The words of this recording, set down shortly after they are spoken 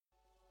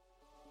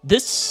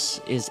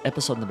This is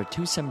episode number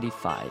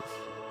 275.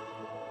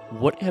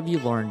 What have you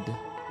learned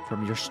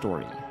from your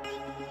story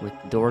with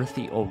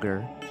Dorothy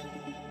Oger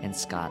and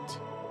Scott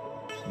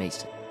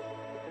Mason?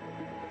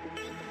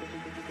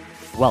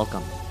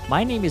 Welcome.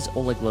 My name is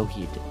Oleg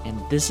Lohid,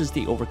 and this is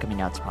the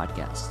Overcoming Odds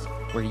podcast,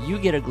 where you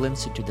get a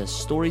glimpse into the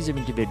stories of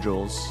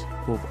individuals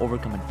who have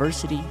overcome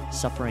adversity,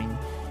 suffering,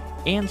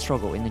 and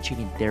struggle in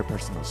achieving their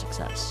personal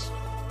success.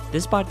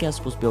 This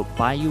podcast was built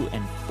by you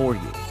and for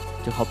you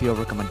to help you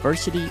overcome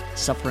adversity,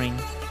 suffering,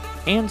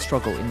 and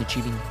struggle in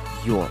achieving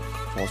your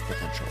fullest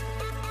potential.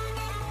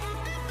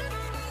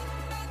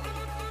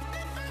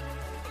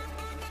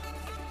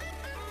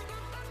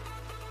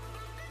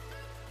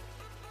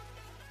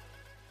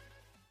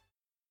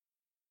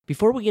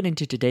 Before we get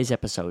into today's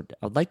episode,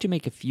 I'd like to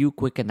make a few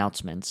quick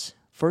announcements.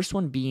 First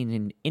one being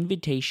an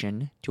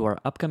invitation to our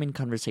upcoming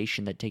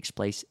conversation that takes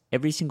place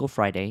every single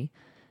Friday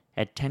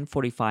at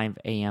 10:45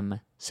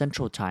 a.m.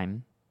 Central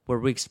Time, where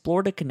we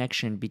explore the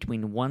connection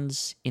between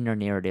one's inner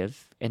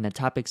narrative and the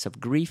topics of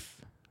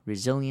grief,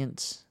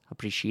 resilience,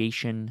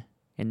 appreciation,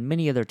 and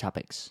many other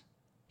topics.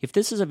 If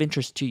this is of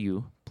interest to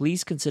you,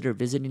 please consider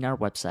visiting our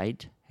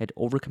website at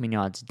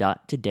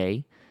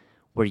overcomingodds.today,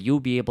 where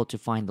you'll be able to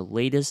find the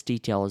latest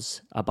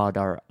details about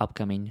our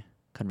upcoming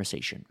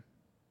conversation.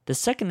 The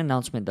second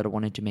announcement that I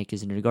wanted to make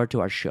is in regard to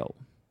our show,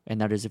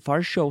 and that is if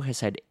our show has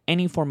had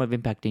any form of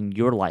impact in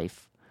your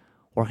life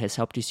or has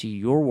helped you see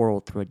your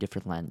world through a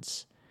different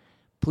lens,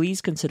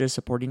 please consider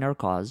supporting our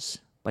cause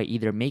by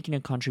either making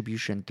a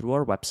contribution through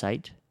our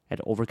website at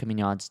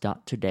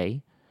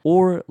overcomingodds.today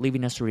or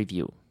leaving us a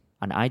review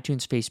on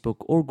iTunes, Facebook,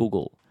 or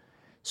Google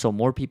so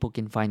more people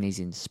can find these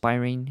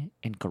inspiring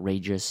and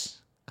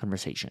courageous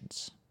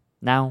conversations.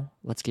 Now,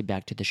 let's get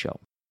back to the show.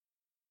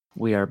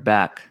 We are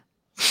back.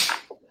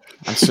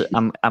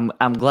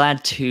 I'm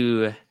glad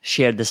to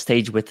share the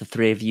stage with the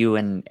three of you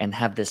and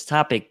have this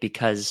topic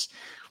because,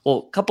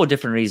 well, a couple of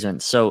different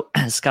reasons. So,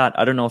 Scott,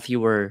 I don't know if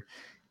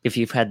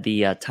you've had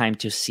the time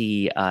to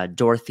see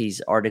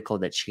Dorothy's article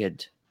that she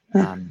had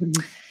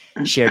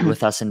shared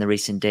with us in the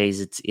recent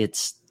days.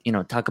 It's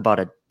talk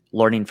about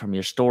learning from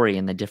your story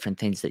and the different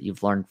things that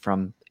you've learned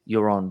from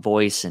your own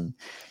voice. And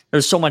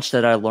there's so much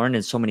that I learned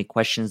and so many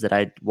questions that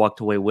I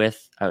walked away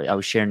with. I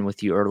was sharing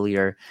with you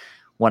earlier.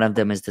 One of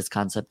them is this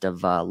concept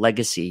of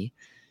legacy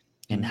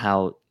and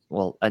how,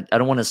 well, I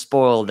don't want to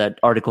spoil that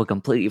article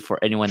completely for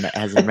anyone that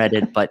hasn't read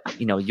it, but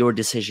your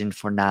decision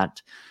for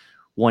not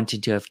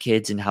wanting to have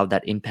kids and how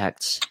that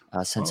impacts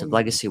a sense of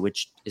legacy,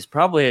 which is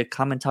probably a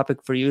common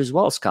topic for you as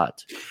well,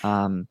 Scott.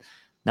 Now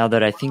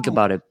that I think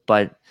about it,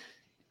 but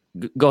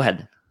go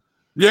ahead.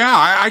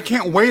 Yeah, I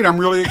can't wait. I'm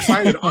really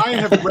excited. I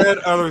have read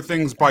other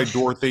things by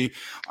Dorothy.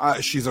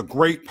 She's a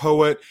great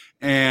poet,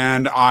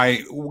 and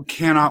I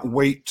cannot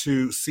wait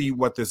to see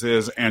what this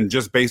is. And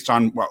just based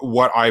on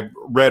what I've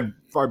read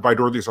by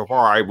Dorothy so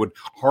far, I would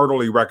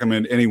heartily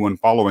recommend anyone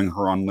following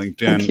her on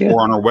LinkedIn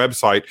or on her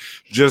website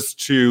just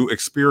to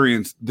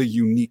experience the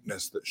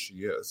uniqueness that she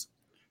is.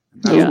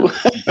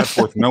 That's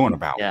worth knowing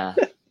about. Yeah.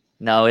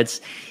 No, it's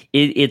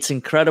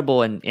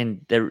incredible,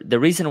 and the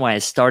reason why I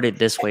started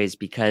this way is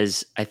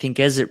because I think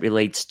as it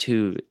relates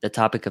to the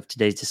topic of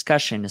today's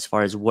discussion, as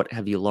far as what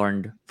have you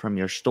learned from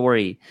your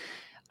story,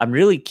 I'm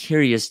really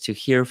curious to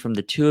hear from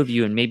the two of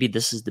you, and maybe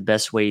this is the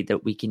best way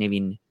that we can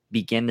even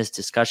begin this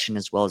discussion,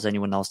 as well as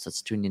anyone else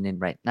that's tuning in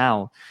right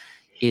now,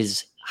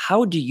 is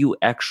how do you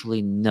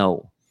actually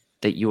know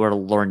that you are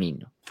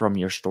learning from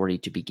your story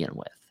to begin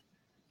with?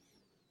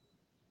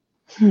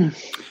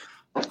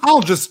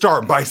 I'll just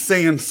start by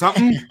saying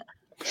something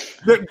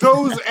that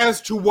goes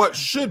as to what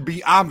should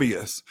be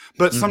obvious,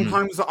 but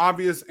sometimes the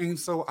obvious ain't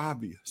so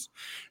obvious.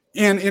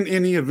 And in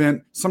any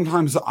event,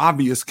 sometimes the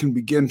obvious can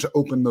begin to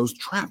open those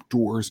trap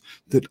doors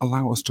that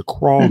allow us to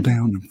crawl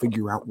down and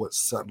figure out what's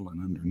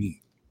settling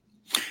underneath.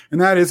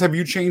 And that is, have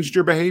you changed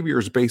your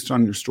behaviors based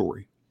on your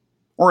story?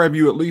 Or have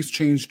you at least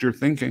changed your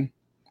thinking?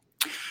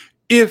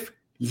 If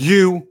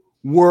you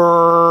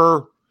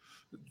were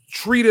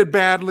treated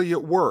badly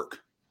at work,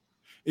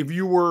 if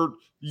you were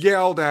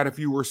yelled at, if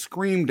you were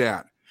screamed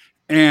at,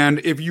 and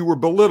if you were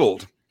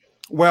belittled,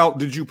 well,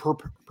 did you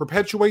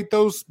perpetuate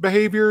those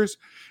behaviors?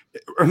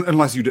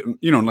 Unless you didn't,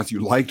 unless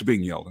you liked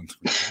being yelled and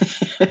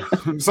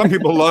screamed. Some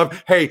people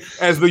love, hey,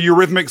 as the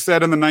Eurythmics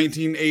said in the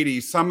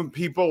 1980s, some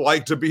people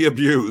like to be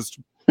abused.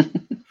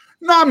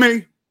 Not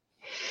me.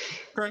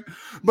 Okay.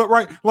 But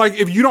right, like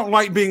if you don't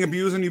like being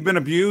abused and you've been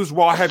abused,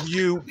 well, have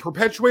you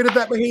perpetuated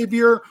that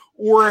behavior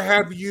or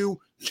have you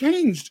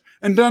changed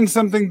and done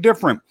something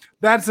different?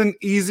 That's an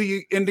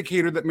easy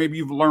indicator that maybe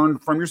you've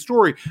learned from your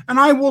story. And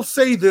I will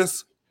say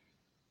this,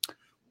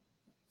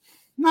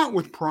 not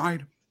with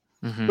pride,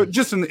 but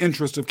just in the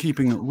interest of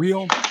keeping it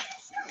real.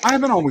 I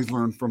haven't always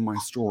learned from my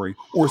story,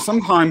 or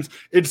sometimes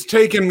it's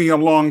taken me a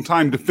long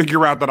time to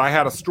figure out that I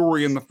had a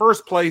story in the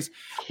first place,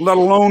 let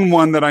alone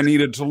one that I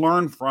needed to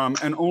learn from.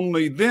 And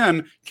only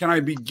then can I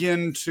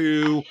begin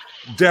to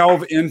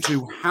delve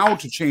into how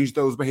to change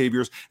those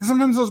behaviors. And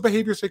sometimes those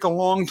behaviors take a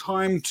long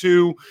time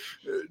to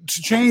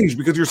change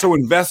because you're so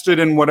invested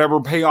in whatever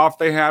payoff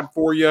they had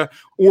for you,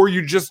 or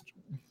you just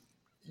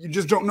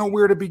don't know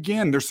where to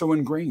begin. They're so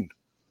ingrained.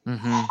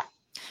 Mm-hmm.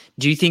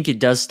 Do you think it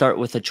does start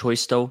with a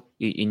choice, though,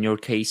 in your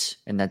case,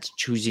 and that's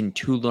choosing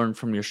to learn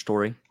from your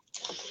story?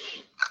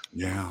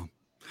 Yeah.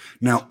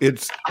 Now,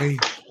 it's a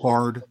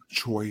hard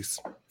choice.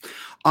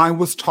 I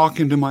was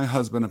talking to my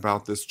husband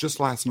about this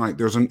just last night.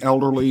 There's an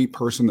elderly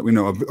person that we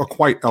know, a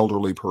quite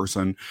elderly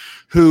person,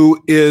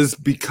 who is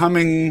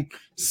becoming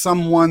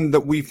someone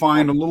that we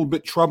find a little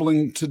bit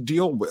troubling to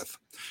deal with.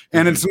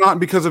 And it's not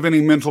because of any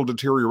mental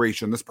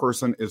deterioration. This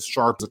person is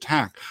sharp as a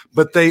tack,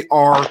 but they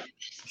are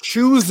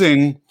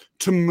choosing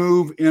to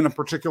move in a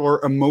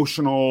particular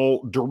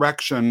emotional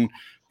direction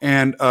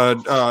and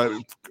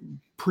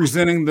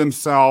presenting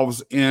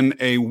themselves in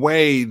a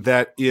way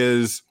that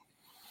is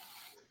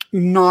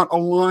not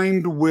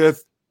aligned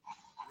with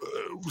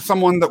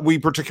someone that we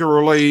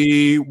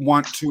particularly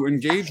want to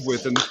engage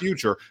with in the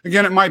future.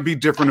 Again, it might be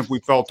different if we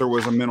felt there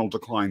was a mental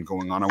decline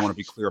going on. I want to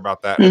be clear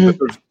about that. But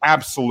there's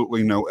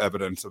absolutely no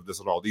evidence of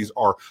this at all. These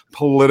are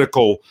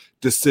political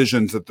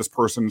decisions that this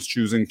person is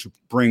choosing to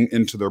bring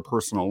into their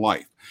personal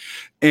life.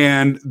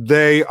 And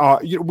they,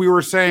 we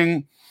were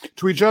saying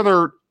to each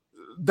other,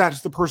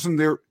 that's the person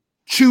they're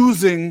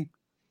choosing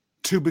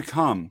to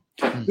become.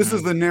 This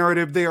is the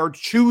narrative they are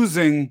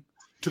choosing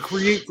to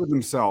create for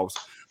themselves.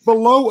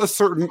 Below a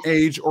certain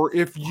age, or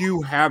if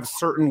you have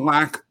certain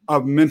lack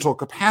of mental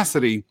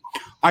capacity,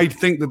 I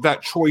think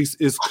that choice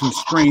is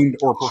constrained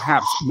or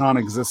perhaps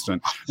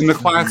non-existent. And the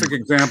classic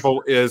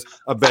example is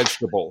a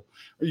vegetable.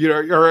 You know,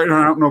 I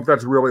don't know if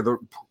that's really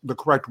the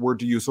correct word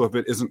to use. So if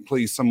it isn't,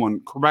 please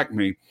someone correct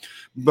me.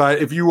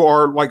 But if you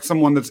are like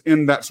someone that's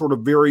in that sort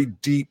of very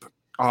deep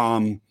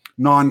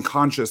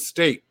non-conscious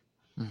state,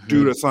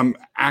 due to some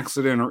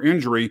accident or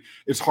injury,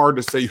 it's hard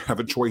to say you have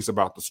a choice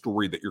about the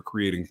story that you're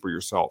creating for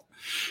yourself.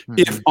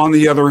 If, on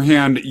the other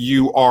hand,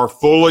 you are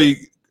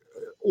fully,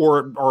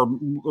 or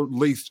at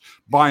least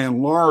by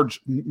and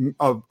large,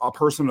 a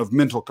person of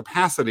mental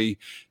capacity,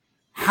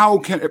 how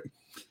can it?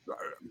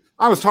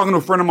 I was talking to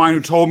a friend of mine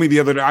who told me the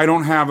other day, I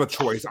don't have a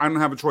choice. I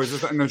don't have a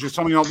choice. And she's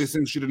telling me all these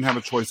things she didn't have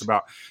a choice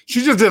about.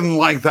 She just didn't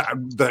like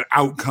the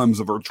outcomes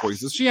of her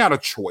choices. She had a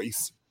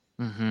choice.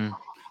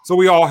 So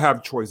we all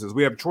have choices.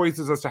 We have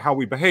choices as to how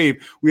we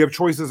behave. We have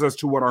choices as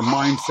to what our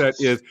mindset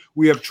is.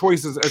 We have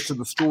choices as to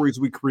the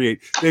stories we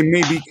create. They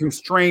may be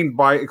constrained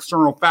by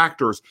external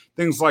factors,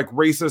 things like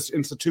racist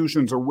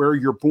institutions or where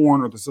you're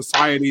born or the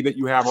society that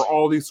you have or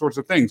all these sorts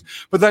of things.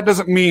 But that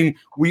doesn't mean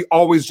we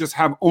always just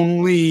have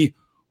only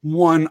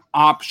one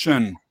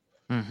option.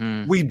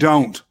 We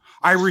don't.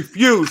 I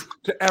refuse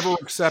to ever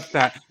accept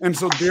that. And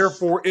so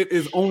therefore, it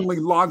is only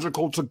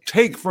logical to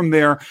take from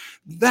there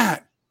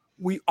that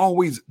we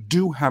always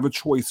do have a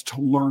choice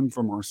to learn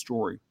from our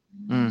story.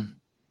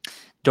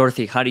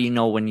 Dorothy, how do you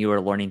know when you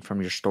are learning from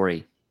your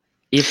story?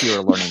 If you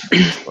are learning from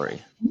your story.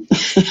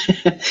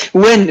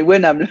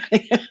 when I'm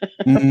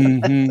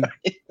learning.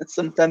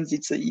 Sometimes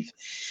it's a if.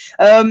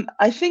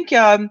 I think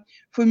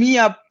for me,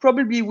 I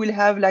probably will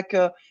have like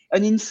an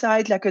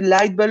insight, like a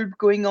light bulb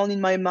going on in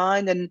my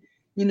mind, and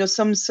you know,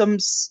 some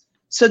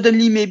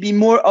suddenly maybe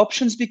more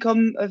options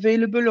become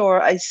available,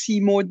 or I see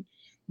more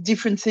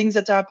different things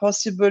that are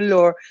possible,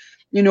 or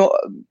you know,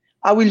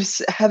 I will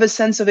have a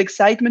sense of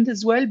excitement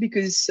as well,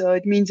 because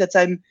it means that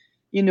I'm,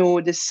 you know,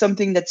 there's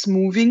something that's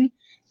moving,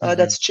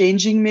 that's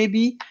changing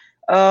maybe.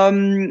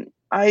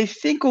 I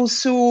think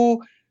also,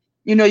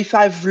 you know, if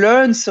I've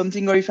learned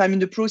something, or if I'm in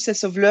the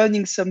process of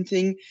learning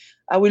something,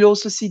 I will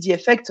also see the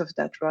effect of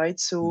that, right?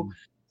 So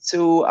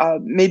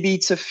maybe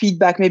it's a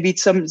feedback, maybe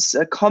it's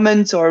a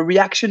comment or a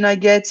reaction I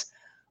get,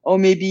 or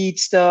maybe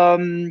it's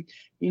the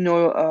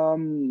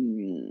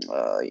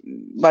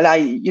well,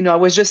 I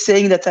was just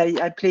saying that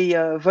I play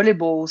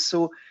volleyball.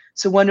 So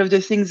one of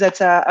the things that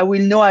I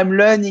will know I'm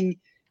learning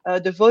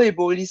the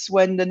volleyball is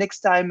when the next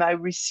time I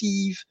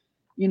receive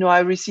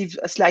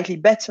a slightly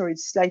better,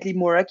 it's slightly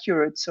more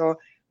accurate, or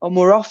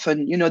more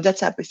often, you know, that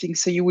type of thing.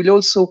 So you will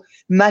also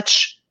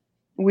match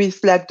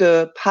with like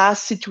the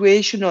past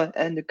situation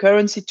and the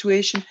current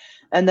situation,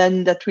 and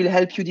then that will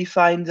help you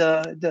define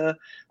the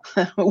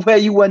where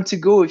you want to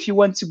go, if you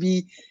want to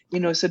be, you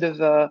know, sort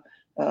of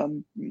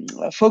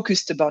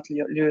focused about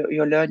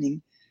your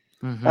learning.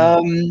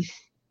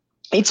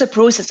 It's a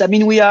process. I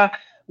mean, we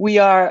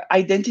are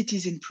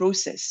identities in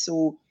process.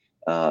 So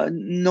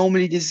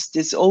normally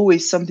there's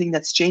always something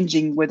that's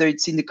changing, whether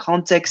it's in the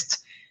context,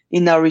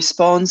 in our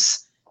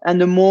response, and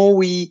the more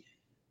we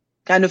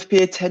kind of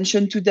pay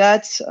attention to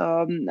that,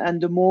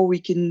 and the more we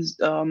can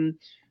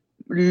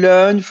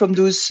learn from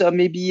those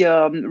maybe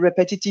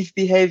repetitive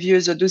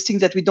behaviors, or those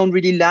things that we don't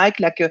really like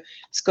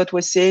Scott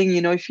was saying,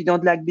 you know, if you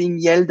don't like being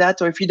yelled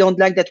at, or if you don't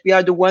like that we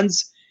are the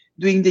ones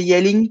doing the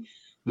yelling,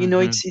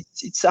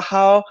 It's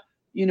how,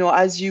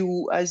 as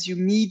you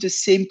meet the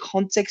same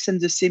context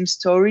and the same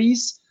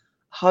stories,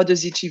 how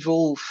does it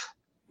evolve?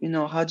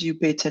 How do you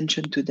pay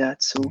attention to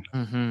that? So,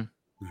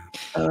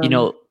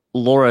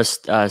 Laura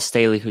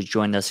Staley, who's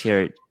joined us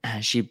here,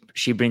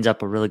 she brings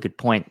up a really good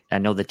point. I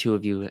know the two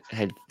of you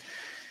had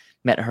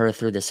met her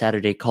through the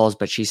Saturday calls,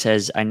 but she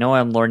says, I know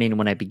I'm learning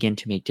when I begin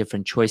to make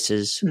different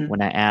choices,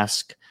 when I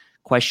ask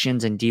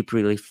questions and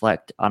deeply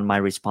reflect on my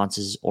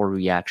responses or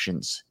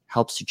reactions.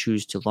 Helps to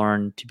choose to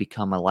learn, to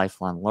become a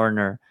lifelong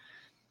learner.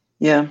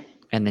 Yeah.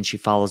 And then she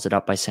follows it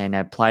up by saying, I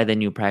apply the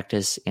new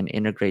practice and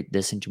integrate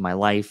this into my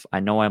life. I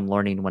know I'm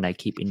learning when I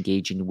keep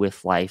engaging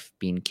with life,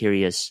 being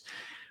curious,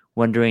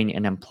 wondering,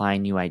 and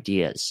applying new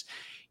ideas.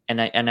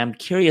 And I'm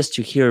curious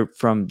to hear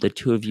from the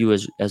two of you,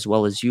 as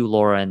well as you,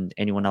 Laura, and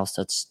anyone else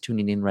that's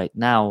tuning in right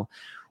now.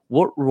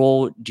 What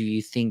role do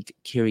you think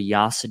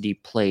curiosity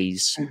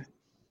plays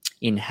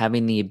in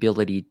having the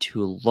ability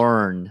to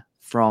learn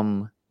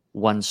from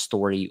one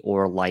story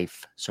or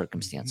life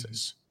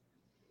circumstances?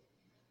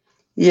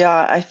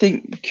 Yeah, I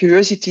think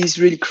curiosity is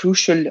really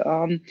crucial.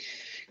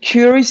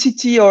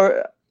 Curiosity,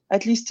 or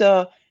at least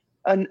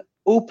an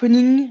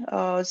opening,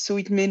 so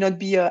it may not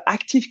be an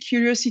active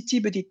curiosity,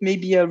 but it may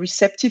be a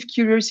receptive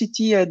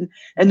curiosity and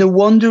a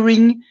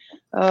wondering,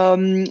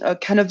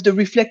 kind of the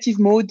reflective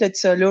mode that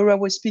Laura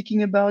was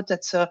speaking about.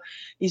 That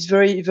is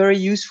very, very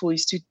useful,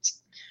 is to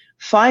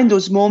find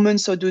those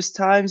moments or those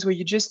times where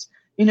you just,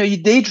 you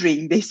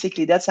daydream.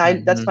 Basically, that's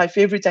my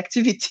favorite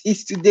activity,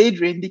 is to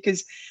daydream,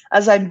 because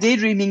as I'm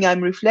daydreaming, I'm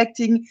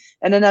reflecting,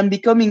 and then I'm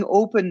becoming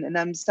open, and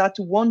I'm start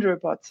to wonder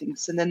about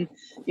things, and then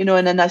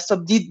and then I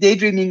stop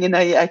daydreaming, and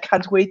I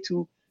can't wait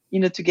to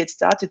to get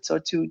started, or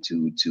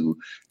to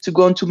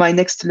go on to my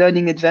next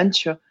learning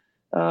adventure.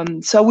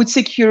 So I would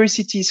say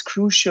curiosity is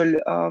crucial,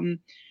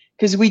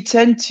 because we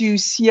tend to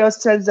see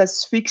ourselves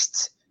as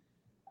fixed,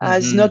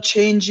 as not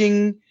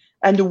changing,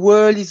 and the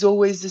world is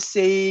always the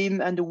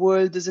same, and the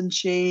world doesn't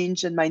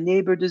change, and my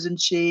neighbor doesn't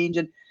change,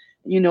 and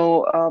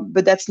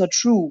but that's not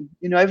true.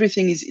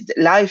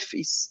 Life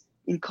is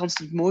in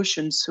constant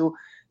motion, so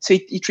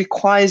it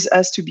requires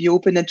us to be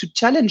open and to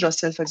challenge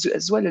ourselves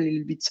as well a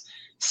little bit.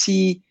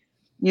 See,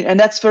 and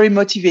that's very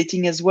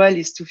motivating as well,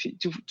 is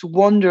to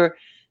wonder,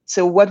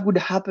 so what would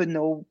happen,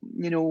 or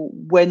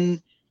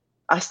when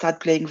I start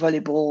playing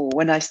volleyball,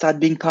 when I start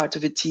being part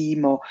of a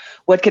team, or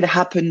what can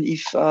happen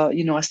if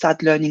I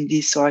start learning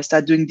this, or I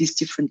start doing this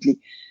differently.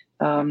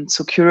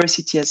 So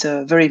curiosity has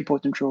a very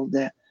important role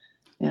there.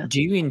 Yeah. Do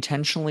you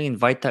intentionally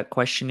invite that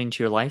question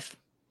into your life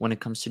when it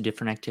comes to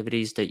different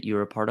activities that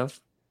you're a part of?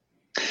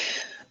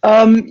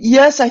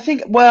 Yes, I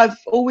think. Well, I've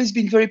always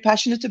been very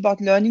passionate about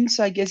learning,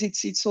 so I guess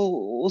it's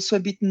also a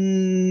bit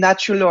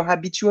natural or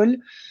habitual.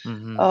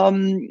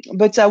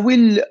 But I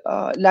will,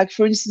 like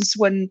for instance,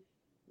 when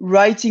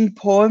writing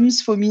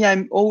poems, for me,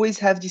 I always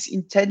have this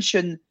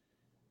intention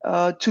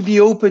to be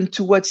open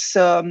to what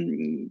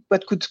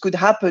could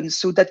happen.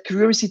 So that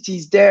curiosity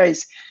is there.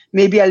 Is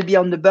maybe I'll be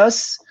on the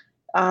bus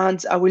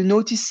and I will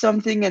notice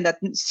something, and that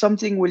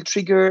something will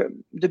trigger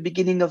the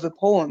beginning of a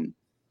poem.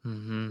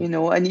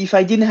 And if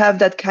I didn't have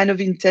that kind of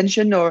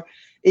intention, or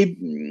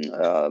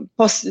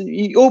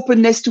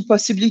openness to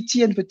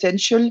possibility and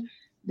potential,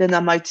 then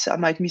I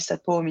might miss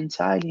that poem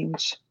entirely,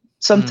 which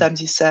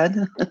sometimes is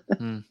sad.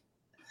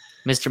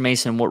 Mr.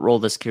 Mason, what role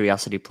does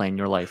curiosity play in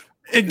your life?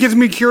 It gets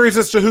me curious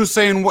as to who's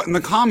saying what in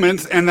the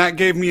comments, and that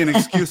gave me an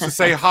excuse to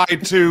say hi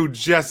to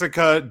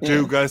Jessica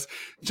Dugas.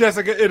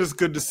 Jessica, it is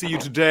good to see you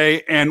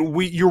today, and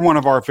you're one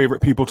of our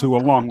favorite people too,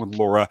 along with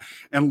Laura.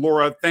 And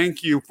Laura,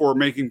 thank you for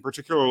making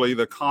particularly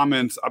the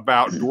comments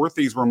about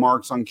Dorothy's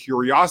remarks on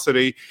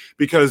curiosity,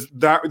 because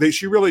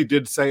she really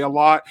did say a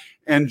lot.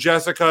 And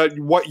Jessica,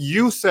 what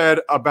you said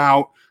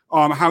about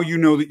how you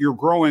know that you're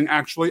growing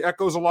actually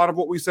echoes a lot of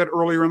what we said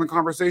earlier in the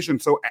conversation.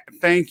 So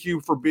thank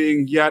you for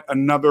being yet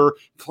another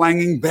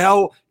clanging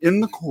bell in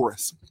the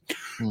chorus.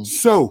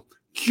 So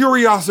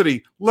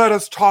curiosity, let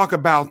us talk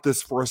about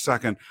this for a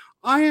second.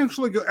 I'm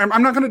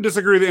not going to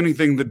disagree with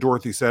anything that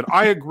Dorothy said.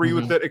 I agree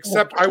with it,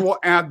 except I will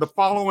add the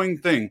following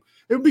thing.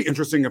 It would be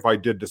interesting if I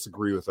did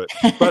disagree with it,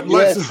 but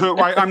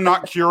I'm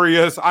not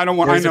curious. I don't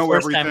want. I know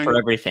everything. Time for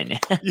everything.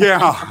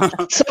 Yeah.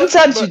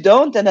 Sometimes you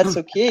don't, and that's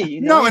okay.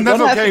 No, and that's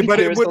okay.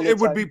 But it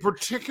would be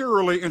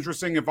particularly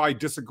interesting if I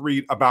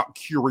disagreed about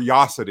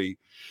curiosity.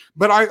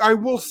 But I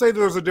will say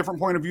there's a different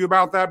point of view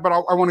about that. But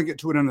I want to get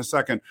to it in a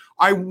second.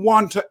 I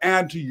want to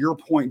add to your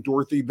point,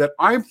 Dorothy, that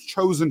I've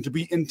chosen to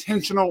be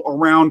intentional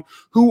around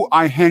who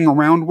I hang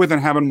around with and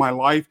have in my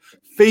life,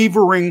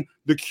 favoring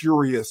the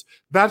curious.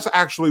 That's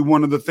actually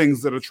one of the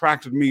things that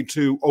attracted me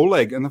to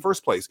Oleg in the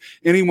first place.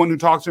 Anyone who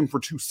talks to him for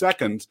 2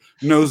 seconds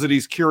knows that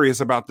he's curious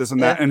about this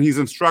and that. And he's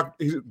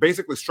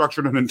basically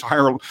structured an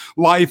entire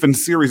life and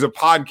series of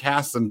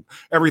podcasts and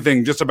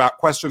everything just about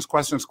questions,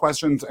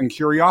 and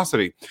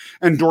curiosity.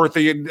 And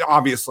Dorothy,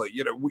 obviously,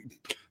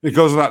 it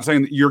goes without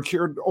saying that you're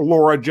curious.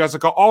 Laura,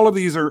 Jessica, all of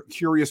these are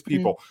curious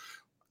people.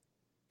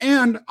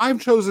 And I've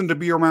chosen to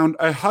be around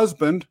a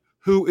husband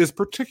who is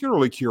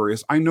particularly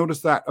curious. I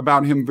noticed that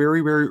about him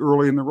very, very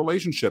early in the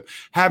relationship.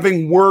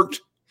 Having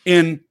worked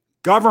in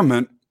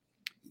government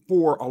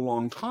for a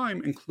long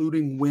time,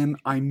 including when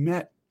I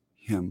met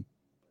him,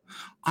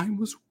 I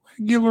was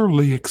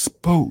regularly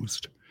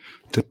exposed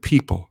to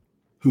people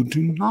who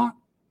do not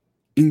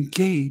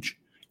engage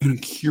in a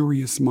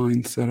curious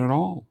mindset at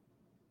all.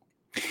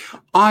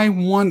 I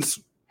once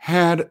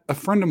had a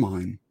friend of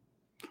mine,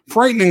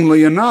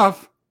 frighteningly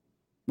enough,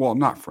 well,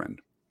 not friend,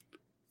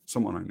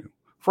 someone I knew.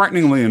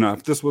 Frighteningly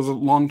enough, this was a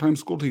longtime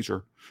school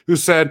teacher who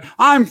said,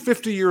 "I'm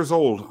 50 years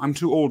old. I'm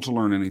too old to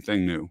learn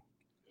anything new."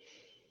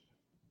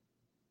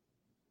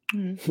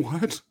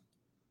 What?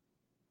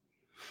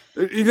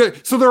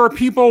 So there are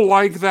people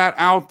like that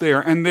out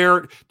there, and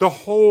the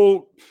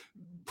whole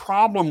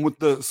problem with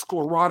the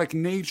sclerotic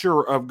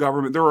nature of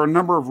government. There are a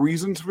number of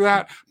reasons for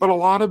that, but a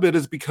lot of it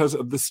is because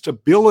of the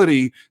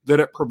stability that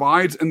it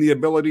provides and the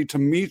ability to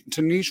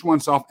niche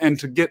oneself and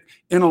to get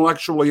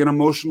intellectually and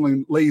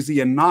emotionally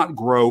lazy and not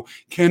grow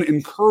can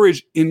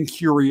encourage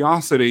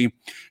incuriosity.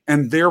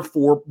 And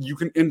therefore, you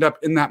can end up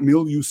in that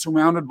milieu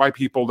surrounded by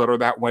people that are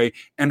that way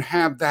and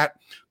have that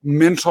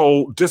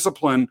mental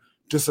discipline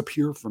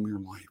disappear from your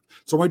life.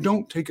 So I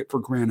don't take it for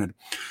granted.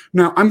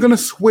 Now, I'm going to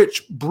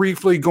switch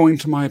briefly going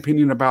to my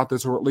opinion about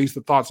this, or at least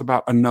the thoughts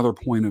about another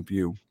point of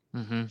view,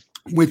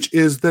 which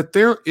is that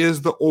there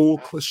is the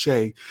old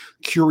cliche,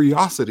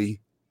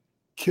 curiosity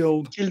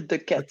killed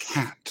the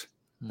cat.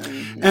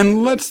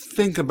 And let's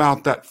think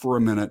about that for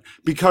a minute,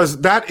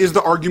 because that is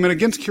the argument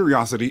against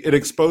curiosity. It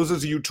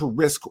exposes you to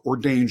risk or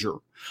danger.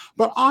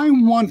 But I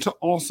want to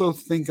also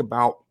think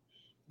about,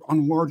 on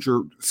a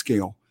larger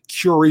scale,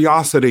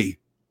 curiosity.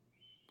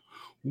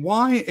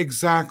 Why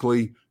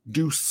exactly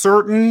do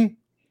certain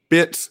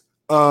bits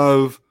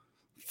of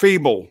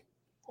fable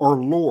or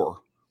lore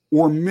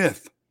or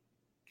myth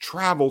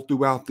travel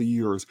throughout the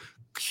years?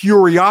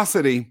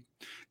 Curiosity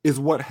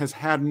is what has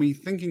had me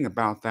thinking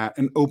about that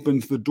and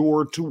opens the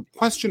door to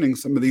questioning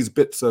some of these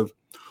bits of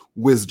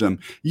wisdom.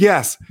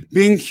 Yes,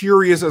 being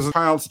curious as a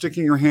child,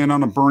 sticking your hand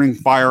on a burning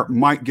fire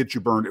might get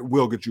you burned. It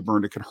will get you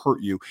burned. It could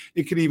hurt you.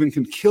 It could even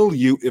kill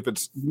you if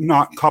it's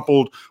not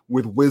coupled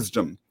with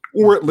wisdom,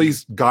 or at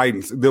least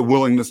guidance, the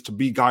willingness to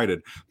be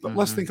guided. But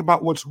let's think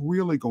about what's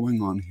really going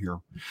on here.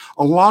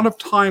 A lot of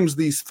times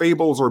these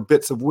fables are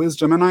bits of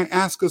wisdom, and I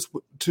ask us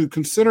to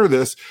consider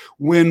this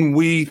when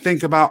we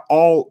think about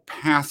all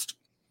past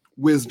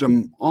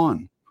wisdom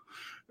on.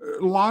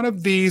 A lot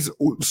of these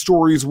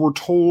stories were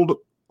told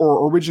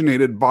or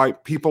originated by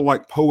people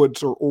like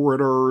poets or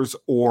orators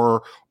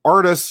or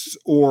artists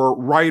or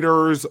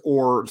writers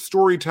or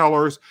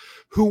storytellers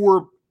who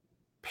were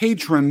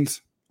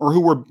patrons or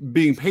who were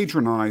being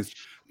patronized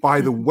by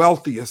the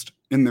wealthiest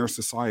in their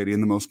society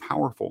and the most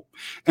powerful.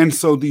 And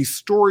so these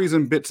stories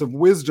and bits of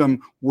wisdom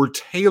were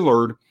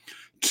tailored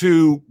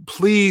to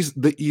please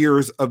the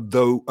ears of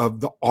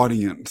the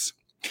audience.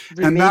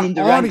 Remain in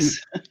the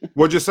ranks.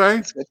 What'd you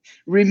say?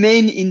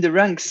 Remain in the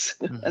ranks.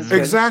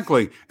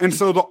 Exactly. And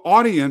so the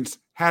audience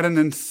had an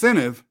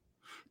incentive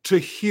to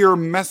hear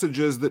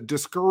messages that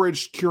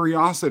discouraged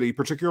curiosity,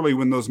 particularly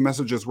when those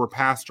messages were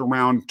passed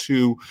around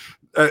to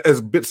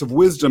as bits of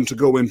wisdom to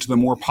go into the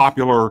more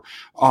popular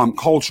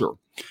culture.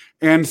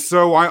 And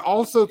so I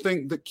also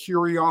think that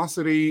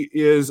curiosity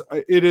is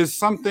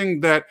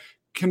something that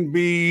can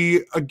be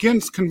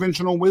against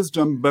conventional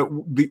wisdom, but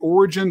the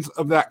origins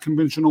of that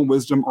conventional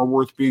wisdom are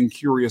worth being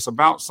curious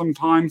about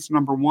sometimes,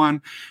 number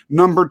one.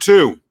 Number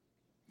two,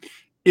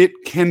 it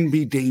can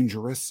be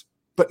dangerous,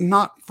 but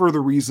not for the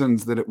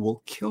reasons that it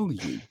will kill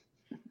you.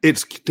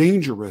 It's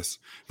dangerous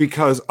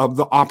because of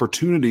the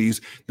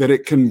opportunities that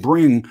it can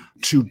bring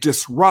to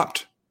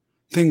disrupt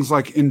things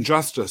like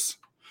injustice,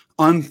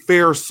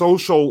 unfair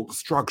social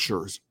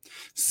structures,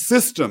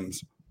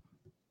 systems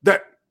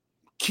that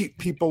keep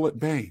people at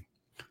bay.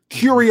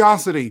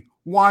 Curiosity,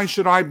 why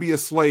should I be a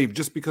slave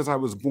just because I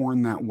was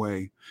born that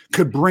way,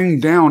 could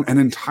bring down an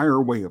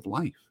entire way of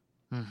life.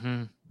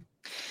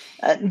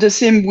 The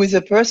same with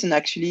a person,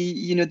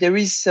 actually. There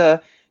is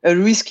a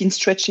risk in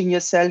stretching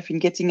yourself, in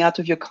getting out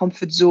of your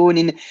comfort zone,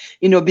 in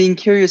being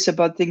curious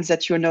about things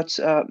that you're not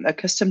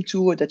accustomed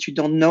to or that you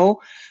don't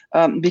know,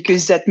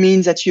 because that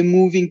means that you're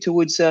moving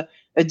towards a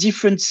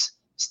different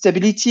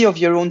stability of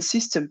your own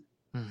system.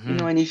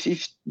 And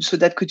if so,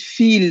 that could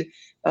feel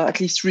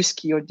at least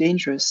risky or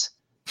dangerous.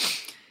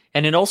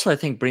 And it also, I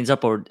think, brings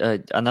up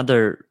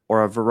another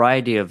or a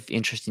variety of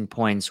interesting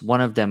points. One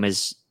of them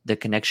is the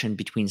connection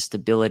between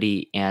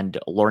stability and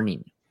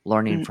learning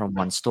from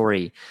one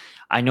story.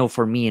 I know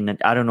for me, and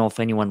I don't know if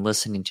anyone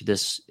listening to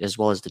this, as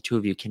well as the two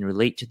of you, can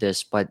relate to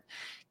this, but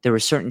there were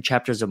certain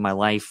chapters of my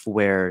life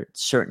where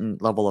certain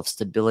level of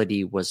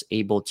stability was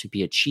able to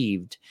be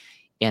achieved.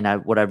 And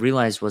what I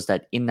realized was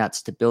that in that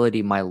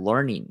stability, my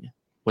learning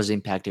was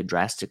impacted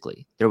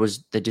drastically. There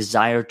was the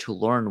desire to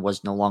learn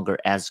was no longer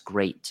as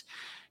great.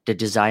 The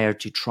desire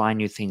to try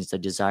new things, the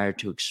desire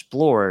to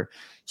explore.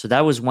 So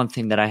that was one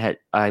thing that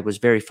I was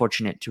very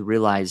fortunate to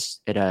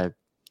realize at a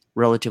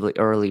relatively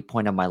early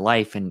point of my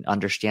life and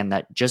understand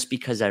that just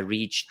because I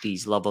reached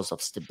these levels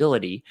of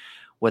stability,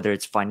 whether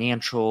it's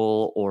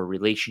financial or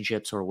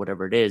relationships or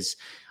whatever it is,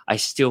 I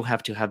still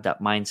have to have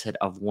that mindset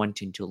of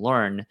wanting to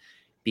learn,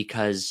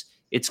 because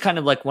it's kind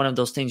of like one of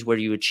those things where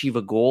you achieve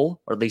a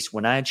goal, or at least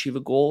when I achieve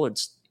a goal,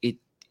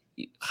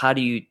 how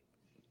do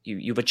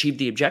you've achieved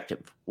the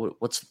objective.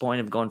 What's the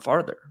point of going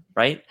farther,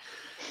 right?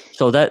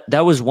 So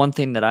that was one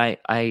thing that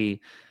I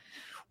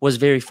was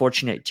very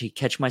fortunate to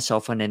catch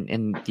myself on.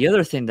 And the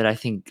other thing that I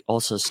think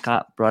also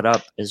Scott brought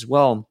up as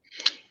well,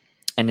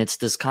 and it's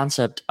this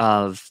concept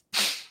of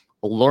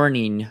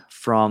learning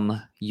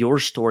from your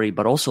story,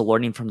 but also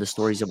learning from the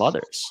stories of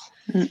others.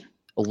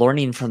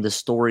 Learning from the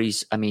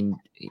stories. I mean,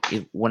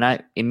 it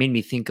made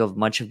me think of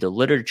much of the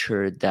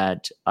literature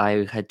that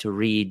I had to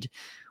read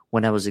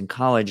when I was in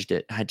college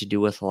that had to do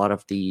with a lot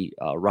of the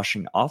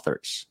Russian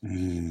authors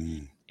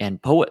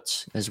and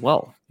poets as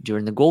well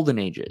during the golden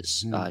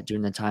ages,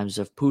 during the times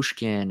of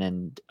Pushkin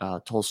and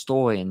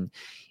Tolstoy, and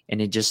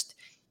it just,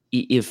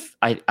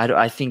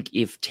 I think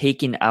if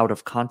taken out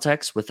of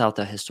context without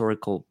the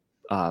historical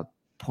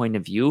point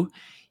of view,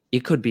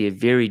 it could be a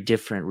very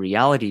different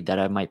reality that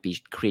I might be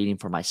creating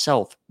for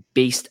myself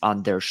based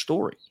on their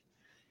story.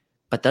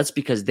 But that's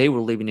because they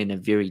were living in a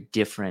very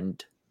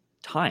different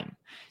time.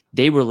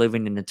 They were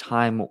living in a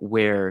time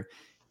where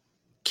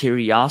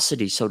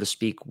curiosity, so to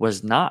speak,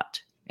 was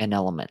not an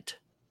element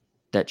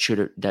that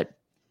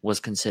was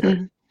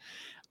considered.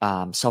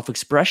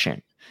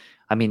 Self-expression.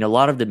 I mean, a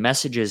lot of the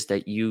messages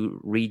that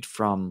you read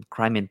from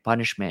Crime and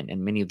Punishment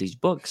and many of these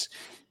books,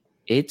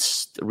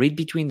 it's read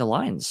between the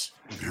lines.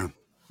 Yeah.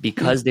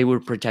 Because they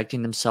were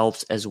protecting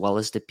themselves as well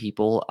as the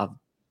people of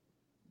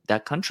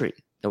that country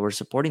that were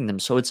supporting them.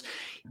 So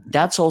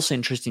that's also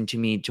interesting to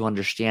me to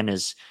understand,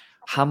 is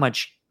how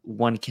much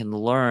one can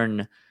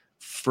learn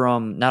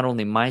from not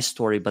only my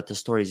story, but the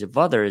stories of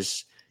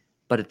others,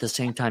 but at the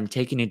same time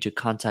taking into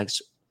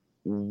context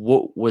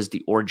what was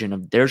the origin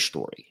of their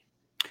story.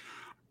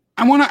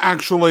 I want to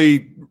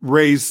actually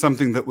raise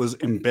something that was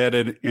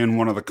embedded in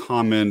one of the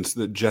comments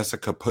that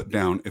Jessica put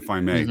down, if I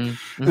may.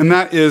 And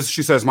that is,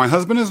 she says, my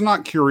husband is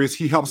not curious.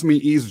 He helps me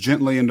ease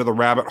gently into the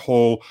rabbit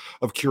hole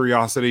of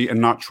curiosity and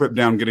not trip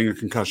down getting a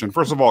concussion.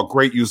 First of all,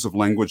 great use of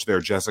language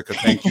there, Jessica.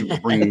 Thank you for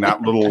bringing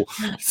that little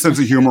sense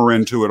of humor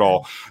into it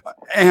all.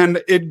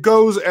 And it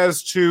goes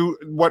as to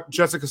what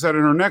Jessica said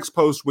in her next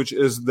post, which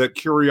is that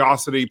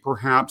curiosity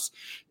perhaps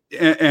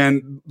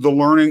and the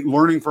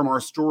learning from our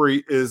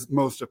story is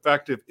most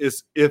effective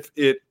is if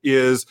it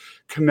is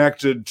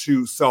connected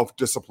to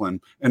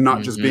self-discipline and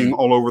not just being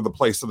all over the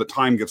place so that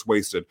time gets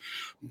wasted.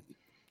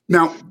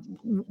 Now,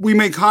 we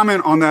may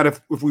comment on that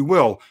if we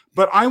will,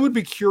 but I would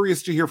be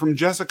curious to hear from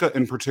Jessica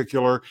in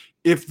particular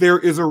if there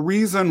is a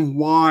reason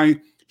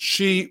why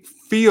she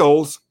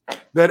feels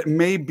that it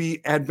may be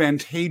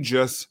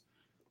advantageous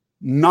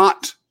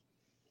not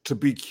to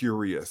be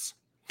curious.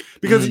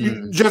 Because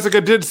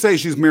Jessica did say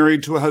she's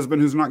married to a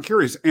husband who's not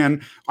curious.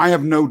 And I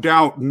have no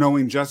doubt,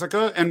 knowing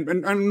Jessica and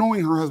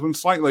knowing her husband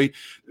slightly,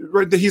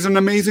 right, that he's an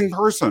amazing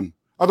person.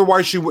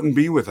 Otherwise, she wouldn't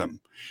be with him.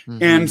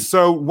 And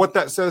so what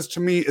that says to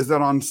me is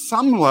that on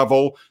some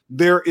level,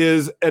 there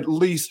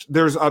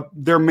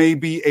may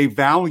be a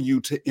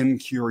value to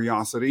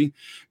incuriosity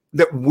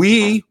that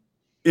we,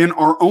 in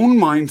our own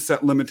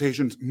mindset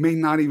limitations, may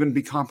not even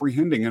be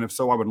comprehending. And if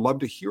so, I would love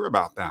to hear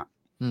about that.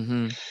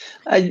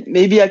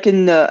 Maybe I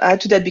can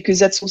add to that, because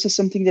that's also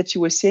something that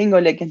you were saying,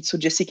 Oleg, and so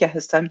Jessica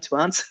has time to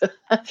answer.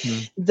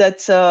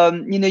 That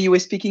you were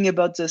speaking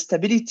about the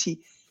stability,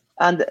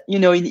 and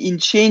in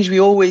change we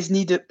always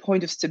need a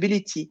point of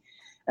stability,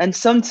 and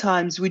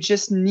sometimes we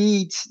just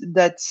need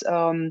that.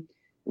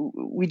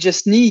 We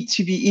just need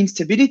to be in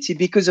stability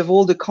because of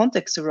all the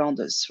context around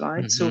us,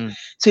 right? So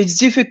it's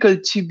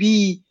difficult to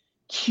be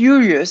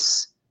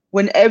curious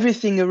when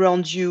everything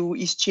around you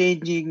is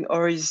changing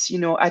or is,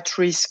 at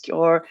risk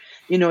or,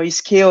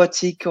 is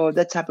chaotic or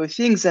that type of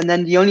things. And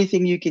then the only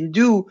thing you can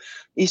do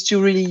is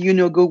to really,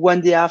 go one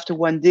day after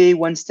one day,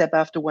 one step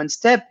after one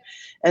step.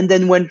 And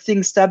then when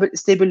things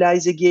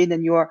stabilize again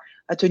and you're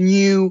at a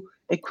new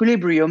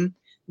equilibrium,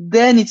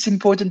 then it's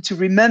important to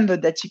remember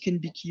that you can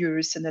be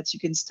curious and that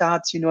you can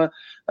start,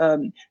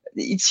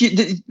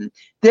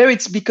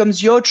 it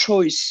becomes your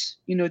choice,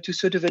 to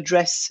sort of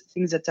address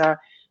things that are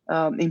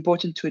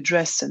important to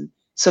address, and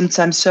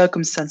sometimes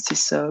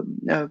circumstances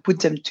put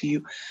them to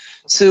you.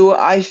 So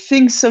I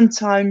think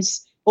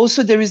sometimes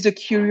also there is the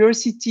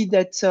curiosity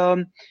that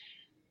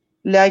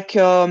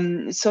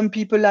some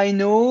people I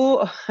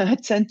know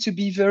tend to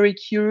be very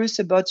curious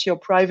about your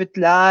private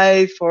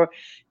life, or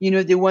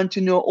they want to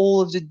know all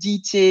of the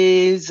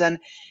details, and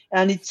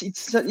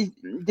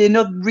they're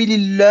not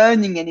really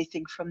learning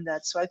anything from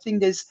that. So I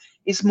think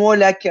it's more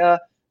like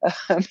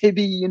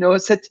maybe,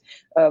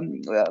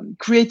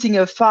 creating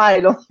a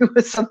file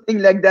or something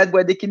like that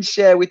where they can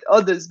share with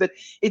others. But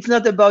it's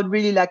not about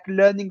really like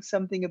learning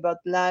something about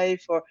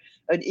life or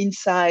an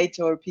insight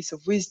or a piece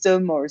of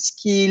wisdom or a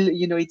skill.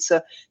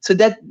 So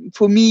that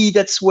for me,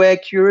 that's where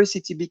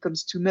curiosity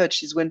becomes too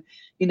much, is when,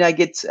 I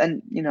get,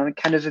 and, I'm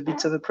kind of a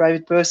bit of a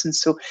private person.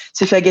 So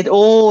if I get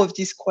all of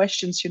these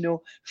questions,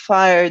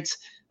 fired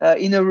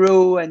in a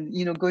row, and,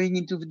 going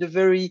into the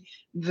very,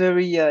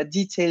 very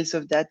details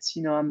of that,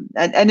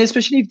 and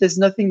especially if there's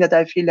nothing that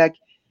I feel like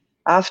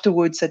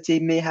afterwards that they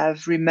may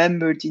have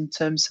remembered in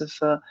terms of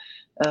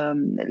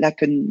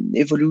like an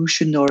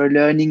evolution or a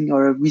learning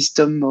or a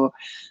wisdom,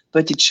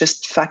 but it's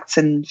just facts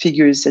and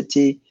figures that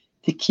they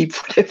keep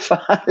for their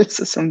files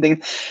or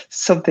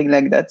something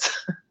like that.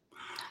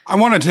 I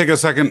want to take a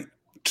second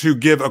to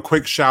give a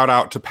quick shout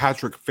out to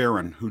Patrick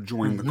Farron, who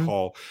joined the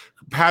call.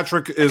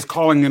 Patrick is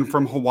calling in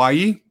from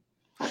Hawaii.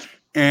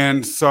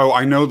 And so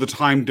I know the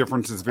time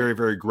difference is very,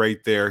 very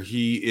great there.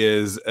 He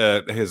has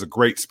a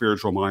great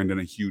spiritual mind and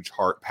a huge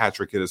heart.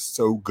 Patrick, it is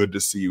so good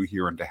to see you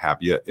here and to have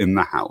you in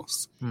the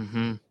house.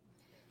 Mm-hmm.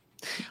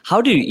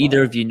 How do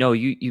either of you know,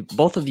 you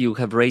both of you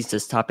have raised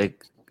this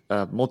topic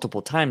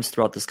multiple times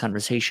throughout this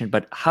conversation,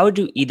 but how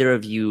do either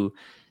of you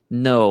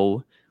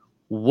know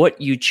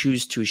what you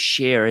choose to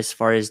share as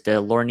far as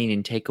the learning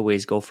and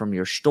takeaways go from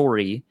your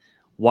story,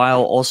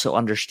 while also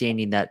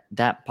understanding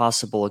that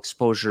possible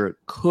exposure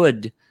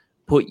could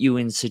put you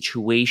in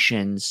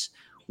situations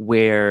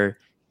where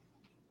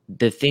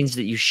the things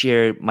that you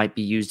share might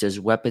be used as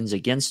weapons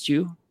against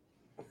you,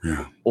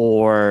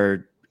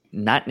 or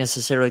not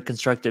necessarily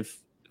constructive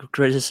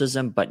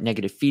criticism, but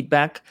negative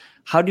feedback?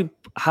 How do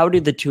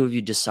the two of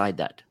you decide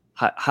that?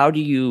 How do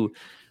you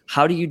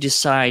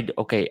decide,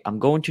 okay, I'm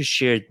going to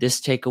share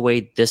this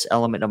takeaway, this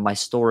element of my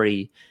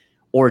story,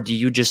 or do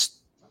you just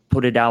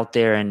put it out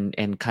there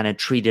and kind of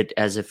treat it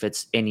as if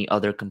it's any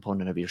other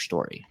component of your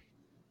story?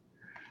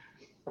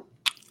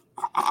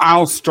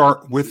 I'll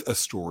start with a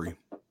story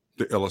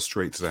that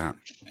illustrates that.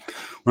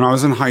 When I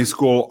was in high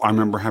school, I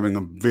remember having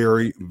a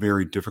very,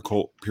 very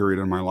difficult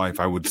period in my life.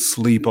 I would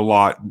sleep a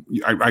lot.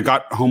 I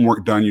got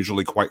homework done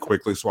usually quite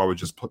quickly, so I would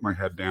just put my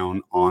head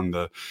down on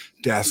the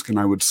desk and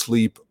I would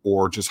sleep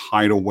or just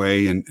hide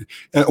away, and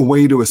a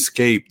way to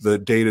escape the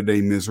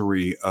day-to-day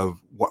misery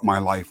of what my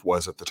life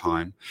was at the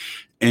time.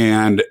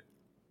 And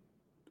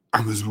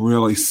I was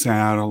really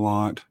sad a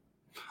lot.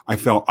 I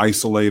felt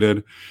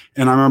isolated.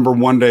 And I remember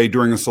one day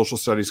during a social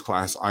studies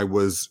class, I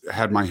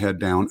had my head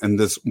down, and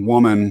this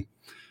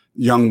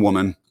young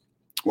woman,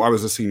 well, I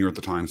was a senior at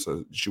the time,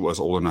 so she was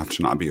old enough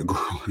to not be a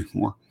girl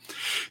anymore,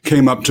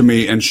 came up to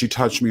me and she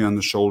touched me on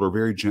the shoulder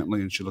very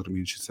gently. And she looked at me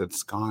and she said,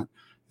 "Scott,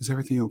 is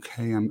everything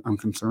okay? I'm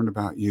concerned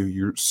about you.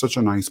 You're such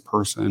a nice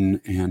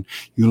person and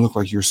you look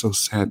like you're so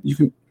sad. You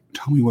can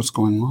tell me what's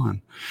going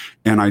on."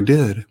 And I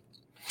did.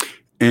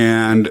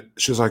 And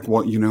she was like,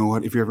 "Well, you know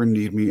what? If you ever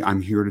need me,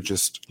 I'm here to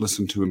just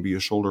listen to and be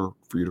a shoulder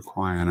for you to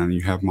cry on, and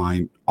you have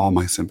all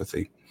my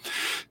sympathy."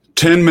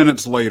 10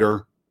 minutes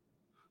later,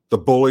 the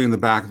bully in the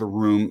back of the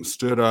room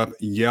stood up,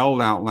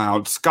 yelled out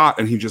loud, "Scott,"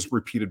 and he just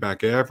repeated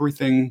back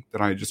everything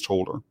that I just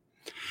told her.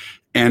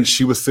 And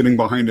she was sitting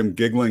behind him,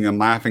 giggling and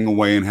laughing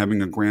away and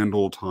having a grand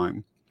old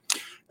time.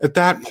 At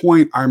that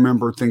point, I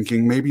remember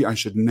thinking maybe I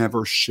should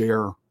never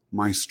share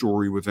my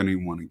story with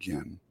anyone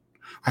again.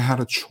 I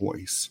had a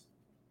choice.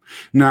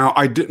 Now,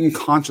 I didn't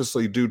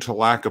consciously, due to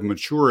lack of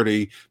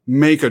maturity,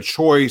 make a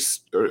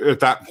choice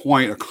at that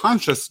point, a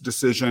conscious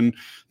decision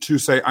to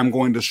say, I'm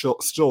going to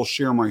still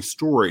share my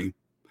story.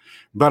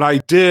 But I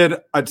did,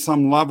 at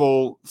some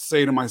level,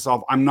 say to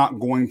myself, I'm not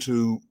going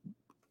to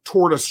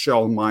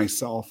tortoiseshell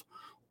myself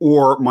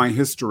or my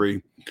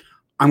history.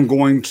 I'm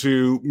going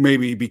to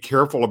maybe be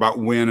careful about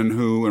when and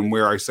who and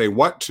where I say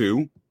what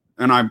to.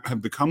 And I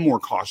have become more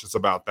cautious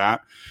about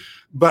that.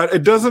 But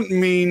it doesn't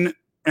mean,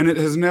 and it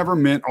has never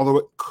meant, although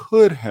it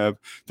could have,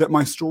 that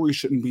my story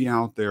shouldn't be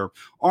out there.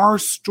 Our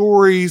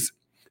stories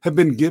have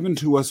been given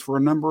to us for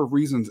a number of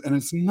reasons, and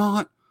it's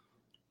not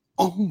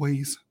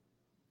always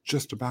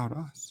just about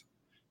us.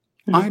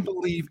 Mm-hmm. I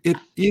believe it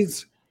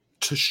is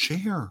to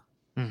share,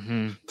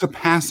 to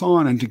pass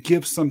on, and to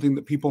give something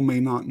that people may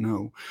not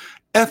know.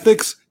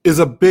 Ethics is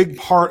a big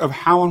part of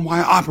how and why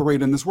I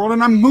operate in this world,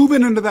 and I'm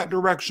moving into that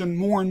direction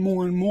more and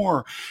more and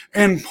more.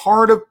 And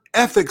part of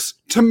ethics,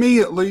 to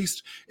me at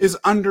least, is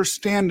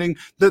understanding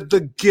that the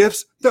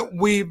gifts that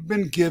we've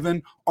been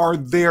given are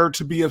there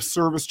to be of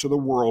service to the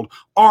world.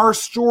 Our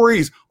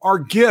stories are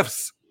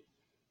gifts.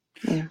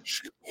 Yeah.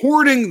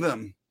 Hoarding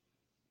them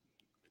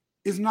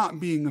is not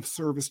being of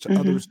service to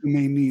others who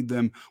may need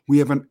them. We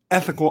have an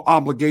ethical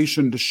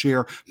obligation to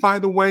share. By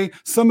the way,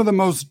 some of the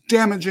most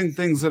damaging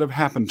things that have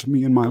happened to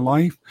me in my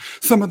life,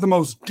 some of the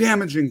most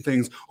damaging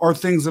things are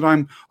things that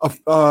I'm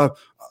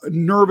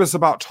nervous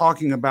about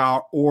talking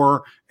about,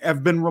 or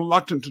have been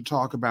reluctant to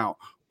talk about,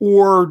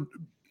 or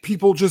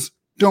people just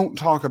don't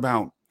talk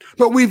about.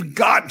 But we've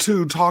got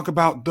to talk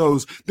about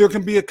those. There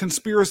can be a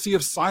conspiracy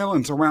of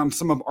silence around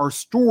some of our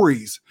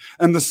stories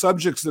and the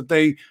subjects that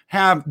they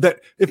have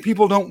that if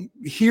people don't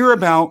hear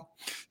about,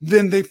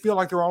 then they feel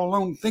like they're all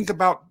alone. Think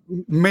about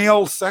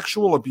male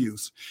sexual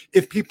abuse.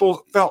 If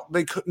people felt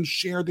they couldn't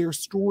share their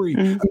story,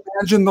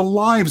 imagine the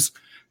lives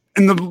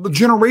and the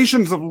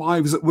generations of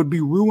lives that would be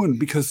ruined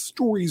because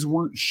stories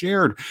weren't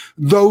shared.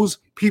 Those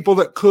people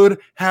that could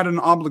had an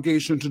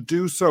obligation to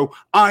do so.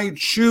 I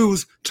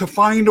choose to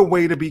find a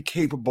way to be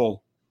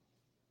capable.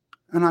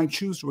 And I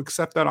choose to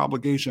accept that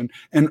obligation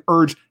and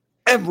urge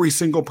every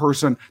single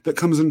person that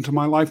comes into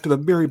my life to the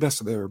very best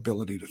of their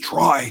ability to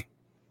try.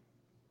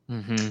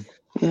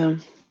 Yeah.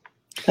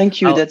 Thank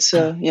you. That's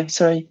yeah,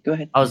 sorry, go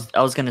ahead. I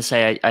was going to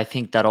say, I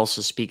think that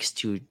also speaks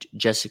to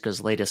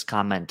Jessica's latest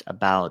comment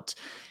about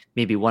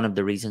maybe one of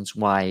the reasons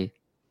why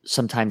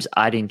sometimes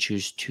I didn't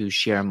choose to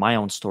share my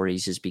own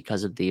stories is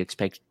because of the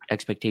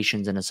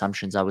expectations and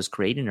assumptions I was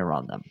creating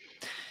around them.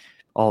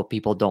 Oh,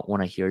 people don't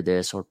want to hear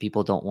this, or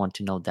people don't want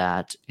to know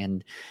that.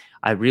 And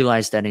I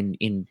realized that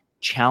in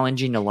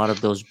challenging a lot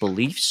of those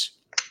beliefs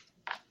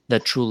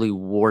that truly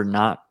were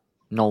no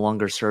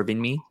longer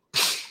serving me,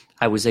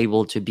 I was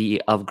able to be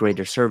of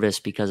greater service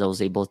because I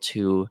was able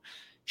to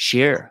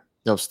share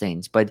those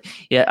things. But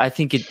yeah, I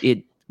think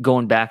it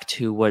going back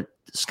to what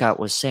Scott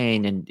was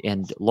saying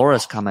and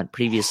Laura's comment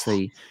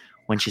previously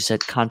when she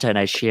said content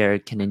I share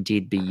can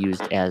indeed be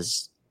used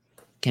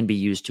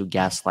to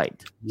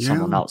gaslight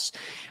someone else.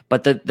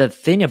 But the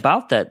thing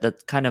about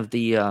that kind of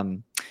the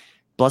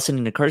blessing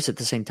and the curse at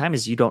the same time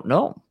is you don't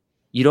know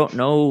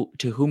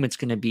to whom it's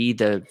going to be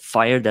the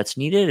fire that's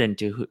needed and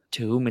to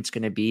whom it's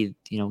going to be,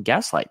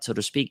 gaslight, so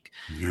to speak,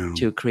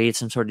 to create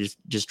some sort of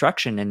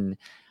destruction. And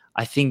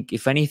I think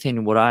if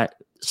anything,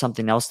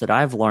 something else that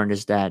I've learned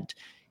is that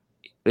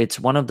it's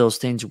one of those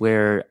things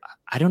where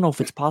I don't know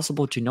if it's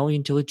possible to know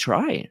until you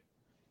try,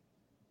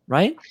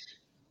 right?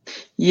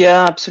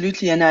 Yeah,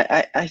 absolutely. And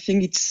I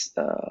think it's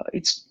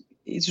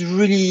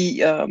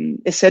really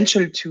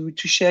essential to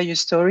share your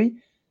story.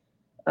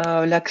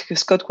 Like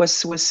Scott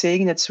was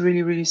saying, that's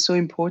really, really so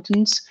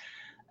important.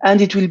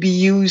 And it will be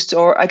used,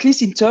 or at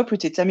least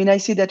interpreted. I mean, I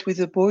say that with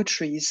the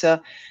poetry. So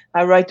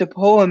I write a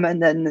poem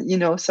and then,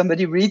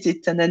 somebody reads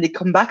it and then they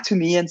come back to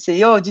me and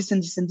say, oh, this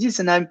and this and this.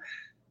 And I'm,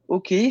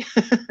 okay,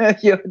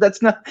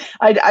 that's not,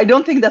 I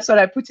don't think that's what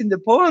I put in the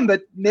poem,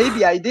 but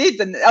maybe I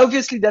did. And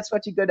obviously that's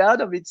what you got out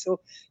of it. So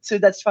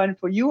that's fine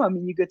for you. I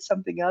mean, you got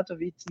something out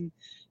of it, and,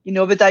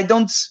 but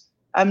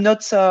I'm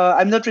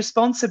not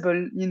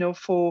responsible,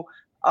 for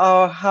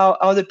how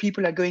other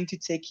people are going to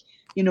take,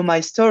 my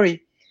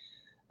story.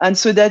 And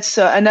so that's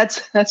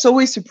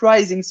always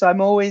surprising. So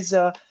I'm always,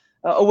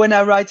 when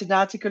I write an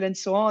article and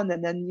so on,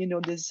 and then,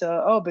 there's,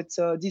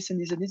 this and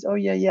this and this. Oh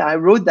yeah, I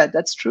wrote that.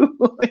 That's true.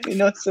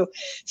 So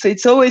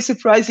it's always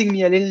surprising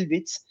me a little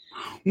bit.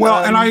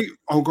 Well,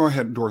 go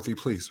ahead, Dorothy,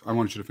 please. I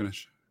want you to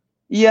finish.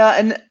 Yeah.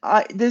 And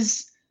I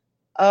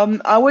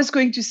was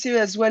going to say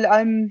as well,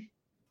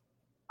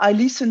 I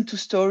listen to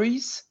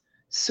stories.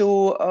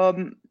 So,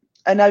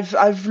 and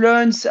I've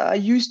learned, I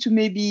used to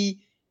maybe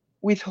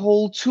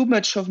withhold too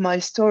much of my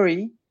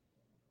story.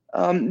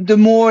 The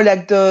more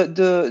like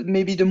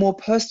maybe the more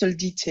personal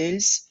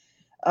details,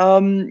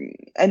 and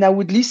I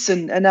would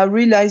listen, and I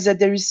realized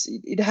that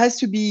it has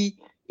to be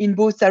in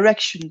both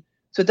directions.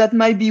 So that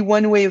might be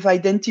one way of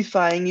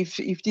identifying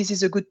if this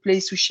is a good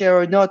place to share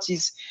or not.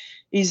 Is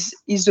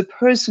the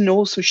person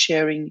also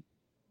sharing?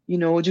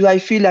 Do I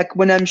feel like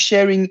when I'm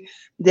sharing,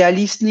 they are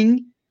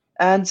listening,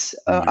 and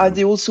are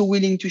they also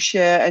willing to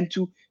share and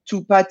to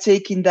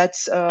partake in that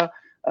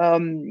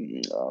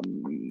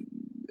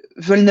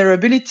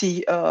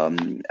vulnerability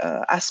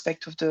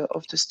aspect of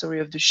the story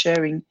of the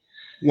sharing?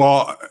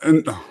 Well,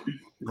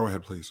 go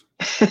ahead, please.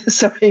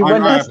 Sorry,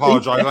 I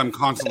apologize. I'm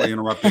constantly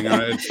interrupting,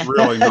 and it's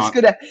really not.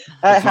 That's good.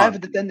 I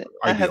have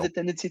the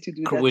tendency to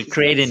do that. We're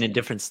creating a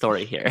different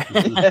story here.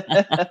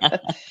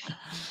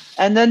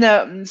 And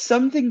then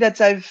something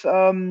that I've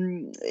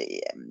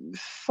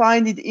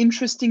find it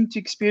interesting to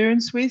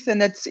experience with,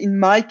 and that's in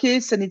my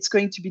case, and it's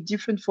going to be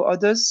different for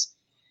others,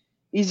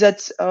 is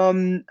that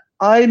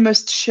I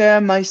must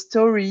share my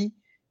story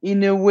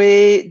in a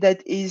way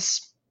that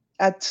is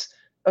at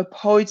a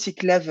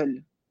poetic level,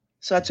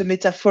 so at a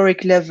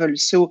metaphoric level,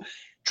 so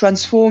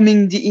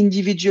transforming the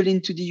individual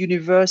into the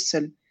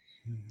universal.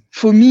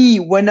 For me,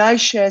 when I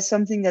share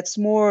something that's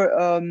more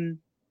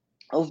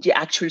of the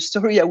actual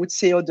story, I would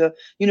say, or to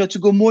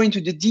go more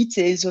into the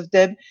details of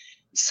them,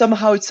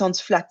 somehow it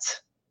sounds flat.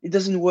 It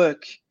doesn't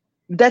work.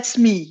 That's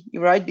me,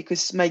 right?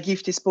 Because my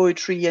gift is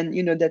poetry, and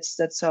that's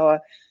how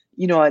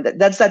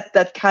that's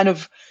that kind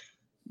of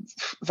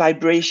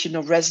vibration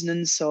or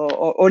resonance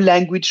or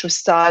language or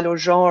style or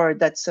genre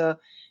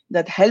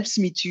that helps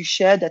me to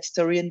share that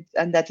story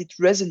and that it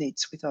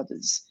resonates with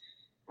others.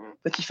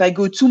 But if I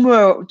go too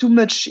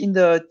much in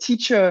the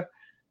teacher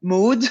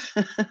mode,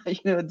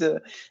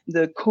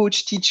 the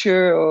coach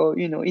teacher or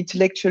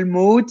intellectual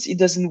mode, it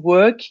doesn't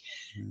work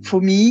for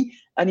me.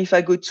 And if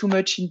I go too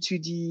much into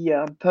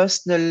the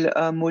personal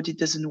mode, it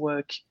doesn't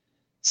work.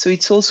 So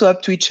it's also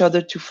up to each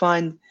other to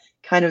find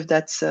kind of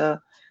that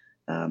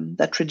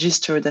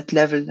register, that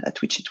level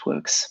at which it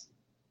works.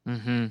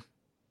 Mm-hmm.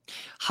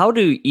 How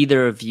do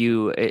either of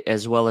you,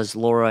 as well as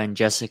Laura and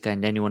Jessica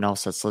and anyone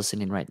else that's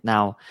listening right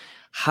now,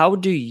 how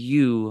do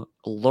you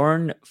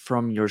learn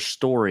from your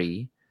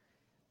story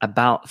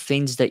about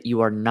things that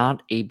you are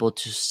not able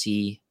to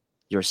see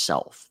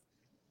yourself?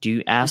 Do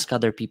you ask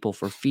other people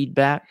for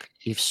feedback?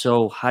 If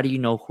so, how do you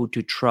know who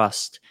to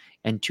trust?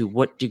 And to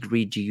what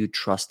degree do you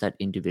trust that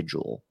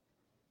individual?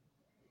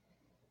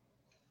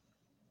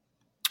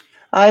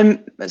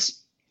 Please.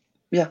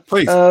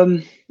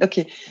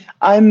 Okay.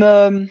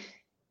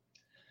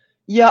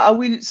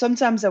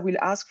 Sometimes I will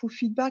ask for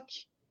feedback.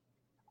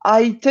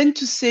 I tend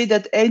to say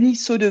that any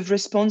sort of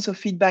response or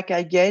feedback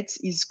I get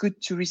is good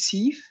to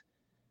receive.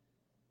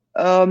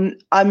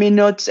 I may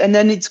not, and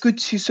then it's good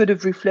to sort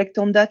of reflect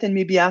on that and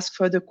maybe ask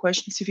further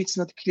questions if it's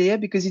not clear,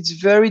 because it's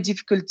very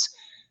difficult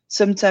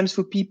sometimes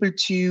for people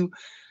to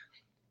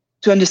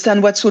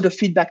understand what sort of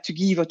feedback to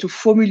give or to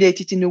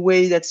formulate it in a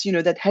way that's,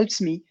 that helps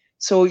me.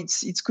 So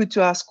it's good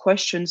to ask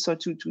questions, or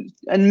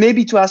and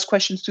maybe to ask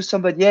questions to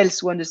somebody else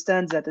who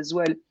understands that as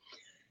well.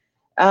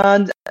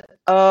 And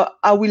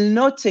I will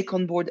not take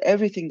on board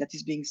everything that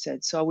is being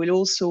said. So I will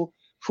also,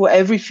 for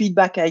every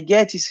feedback I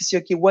get, is to say,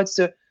 okay, what's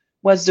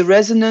the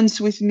resonance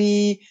with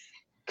me?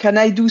 Can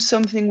I do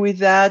something with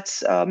that?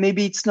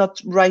 Maybe it's not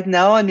right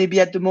now, and maybe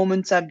at the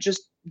moment I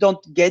just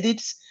don't get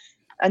it.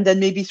 And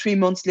then maybe 3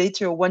 months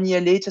later or 1 year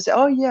later, say,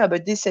 oh yeah,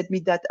 but they said me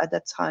that at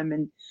that time,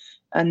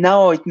 and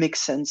now it makes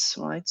sense,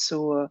 right?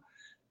 So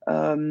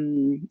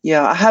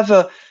I have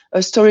a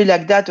story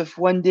like that of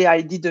one day I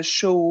did a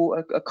show,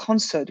 a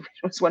concert,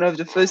 which was one of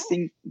the first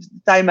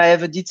time I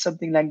ever did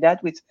something like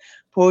that with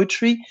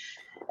poetry.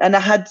 And I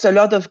had a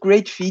lot of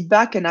great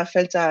feedback, and I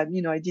felt, I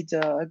did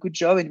a good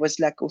job. It was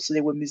like also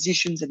there were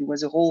musicians, and it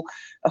was a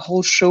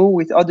whole show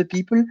with other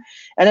people.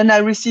 And then I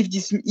received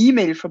this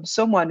email from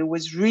someone who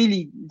was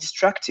really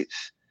destructive.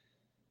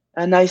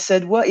 And I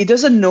said, well, he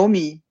doesn't know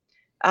me,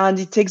 and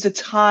it takes the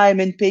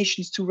time and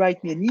patience to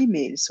write me an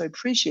email. So I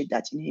appreciate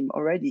that in him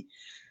already.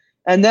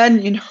 And then,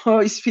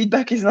 his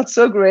feedback is not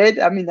so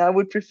great. I mean, I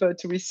would prefer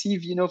to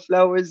receive,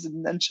 flowers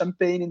and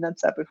champagne and that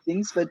type of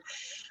things.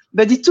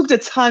 But it took the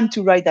time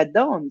to write that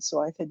down. So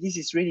I thought this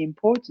is really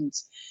important.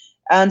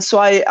 And so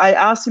I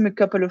asked him a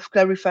couple of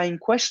clarifying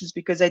questions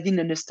because I didn't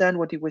understand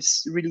what he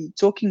was really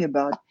talking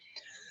about.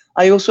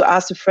 I also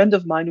asked a friend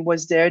of mine who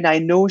was there, and I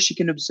know she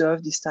can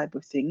observe these type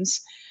of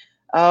things.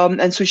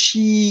 And so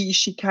she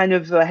kind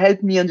of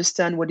helped me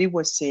understand what he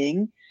was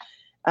saying.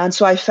 And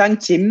so I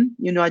thanked him,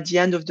 at the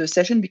end of the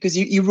session, because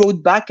he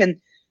wrote back,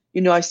 and,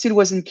 I still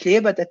wasn't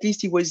clear, but at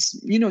least he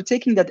was,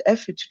 taking that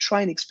effort to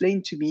try and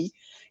explain to me,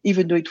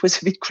 even though it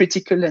was a bit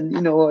critical and,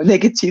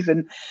 negative.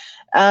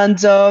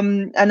 And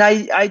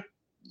I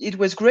it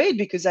was great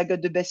because I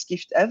got the best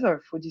gift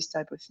ever for this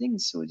type of thing.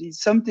 So it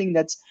is something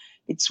that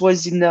it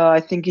was in, I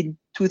think in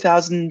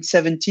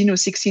 2017 or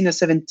 16 or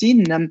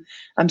 17. And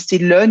I'm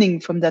still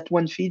learning from that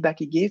one feedback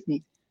he gave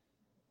me.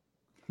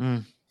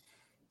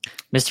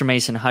 Mr.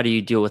 Mason, how do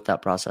you deal with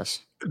that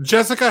process?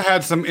 Jessica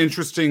had some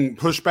interesting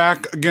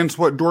pushback against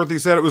what Dorothy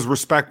said. It was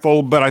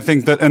respectful, but I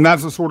think that, and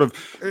that's a sort of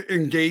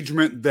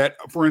engagement that,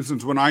 for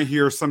instance, when I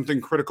hear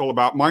something critical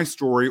about my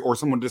story or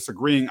someone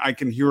disagreeing, I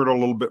can hear it a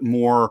little bit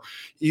more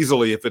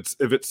easily if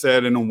it's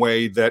said in a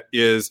way that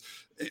is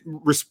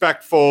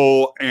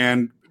respectful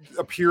and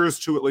appears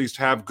to at least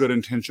have good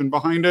intention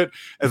behind it,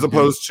 as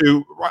opposed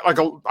to, like,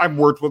 I've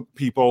worked with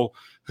people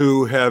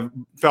who have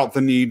felt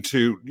the need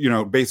to,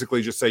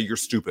 basically just say you're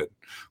stupid,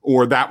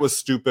 or that was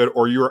stupid,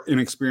 or you're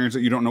inexperienced,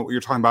 that you don't know what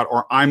you're talking about,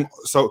 or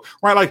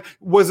like,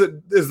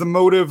 is the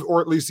motive, or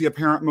at least the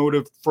apparent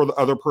motive, for the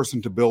other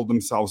person to build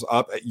themselves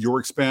up at your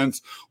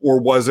expense, or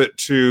was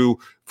it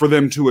for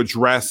them to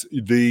address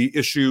the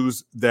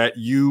issues that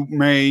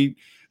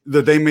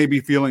they may be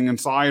feeling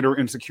inside, or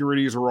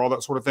insecurities, or all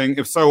that sort of thing?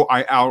 If so,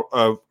 I out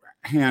of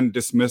hand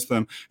dismiss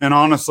them. And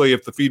honestly,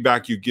 if the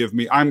feedback you give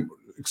me, I'm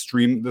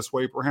extreme this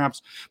way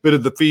perhaps, but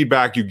if the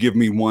feedback you give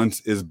me once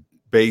is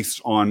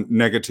based on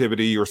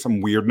negativity or some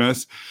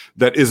weirdness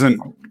that isn't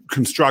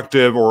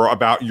constructive, or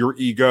about your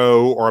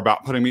ego, or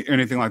about putting me,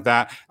 anything like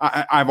that,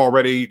 I've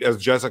already, as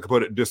Jessica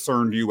put it,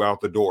 discerned you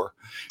out the door.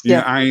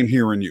 I ain't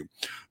hearing you.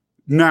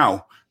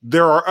 Now,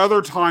 there are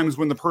other times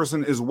when the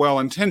person is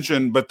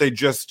well-intentioned, but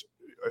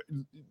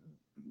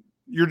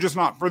you're just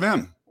not for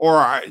them,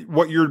 or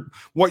what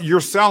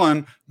you're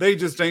selling, they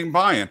just ain't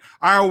buying.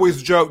 I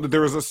always joke that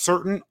there is a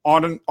certain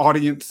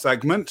audience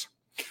segment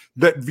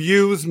that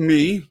views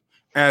me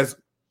as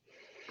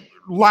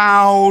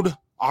loud,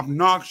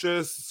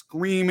 obnoxious,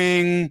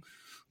 screaming,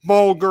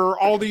 vulgar,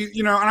 all these,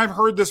 and I've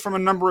heard this from a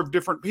number of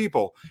different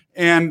people,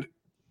 and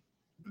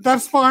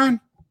that's fine.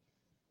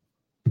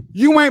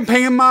 You ain't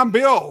paying my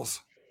bills.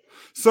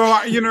 So,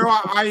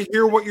 I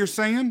hear what you're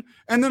saying.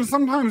 And then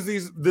sometimes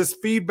this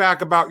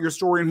feedback about your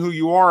story and who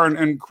you are,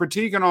 and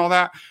critique and all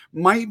that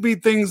might be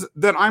things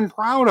that I'm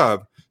proud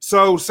of.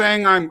 So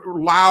saying I'm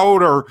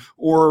loud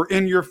or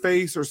in your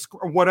face or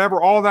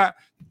whatever, all that,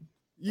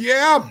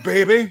 Yeah,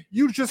 baby,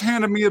 you just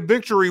handed me a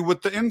victory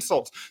with the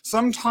insults.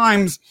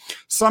 Sometimes,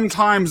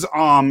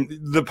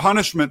 the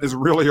punishment is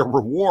really a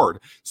reward.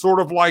 Sort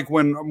of like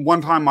when one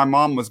time my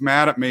mom was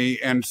mad at me,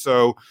 and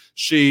so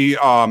she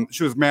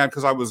was mad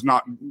because I was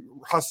not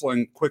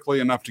hustling quickly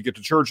enough to get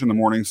to church in the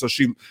morning. So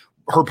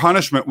her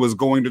punishment was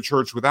going to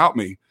church without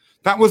me.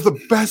 That was the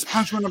best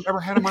punishment I've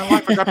ever had in my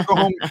life. I got to go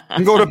home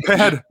and go to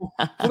bed.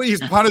 Please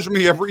punish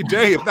me every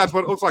day if that's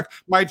what it looks like.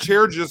 My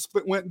chair just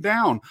went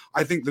down.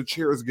 I think the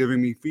chair is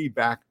giving me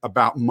feedback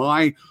about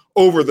my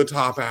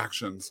over-the-top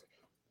actions.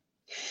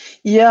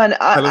 Yeah, and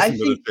I listen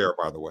to the chair,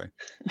 by the way.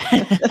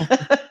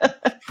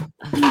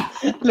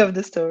 Love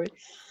the story.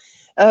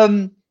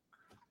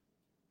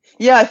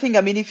 Yeah, I think,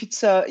 I mean, if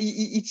it's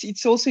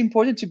also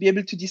important to be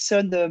able to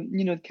discern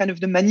the, kind of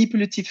the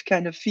manipulative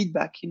kind of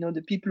feedback,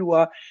 the people who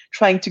are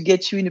trying to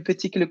get you in a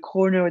particular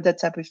corner or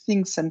that type of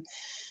things. And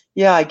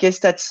yeah, I guess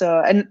that's,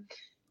 and,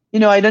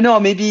 I don't know,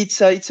 maybe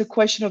it's a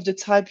question of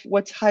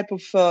what type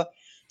of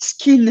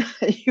skin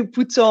you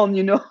put on,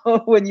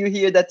 when you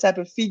hear that type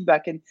of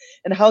feedback, and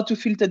how to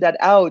filter that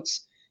out.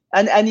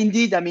 And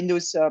indeed, I mean,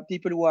 those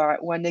people who are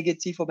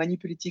negative or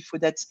manipulative for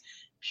that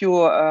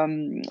pure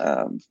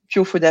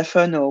for their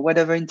fun or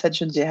whatever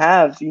intentions they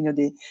have,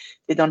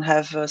 they don't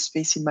have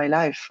space in my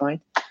life,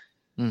 right?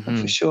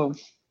 For sure.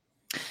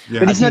 Yeah,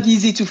 but it's not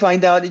easy to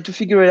find out, to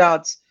figure it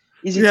out.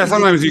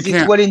 Sometimes you can't.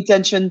 Is it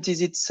well-intentioned?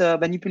 Is it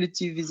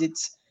manipulative? Is it?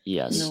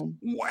 Yes.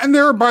 And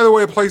there, by the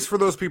way, a place for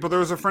those people. There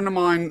was a friend of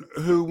mine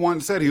who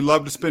once said he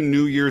loved to spend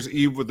New Year's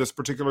Eve with this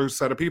particular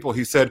set of people.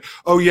 He said,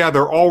 oh yeah,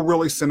 they're all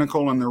really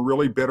cynical and they're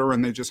really bitter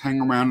and they just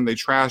hang around and they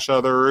trash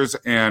others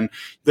and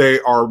they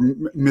are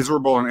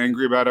miserable and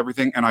angry about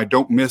everything. And I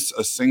don't miss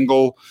a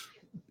single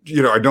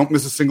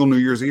New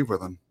Year's Eve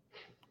with them.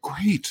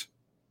 Great.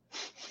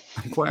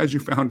 I'm glad you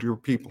found your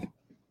people.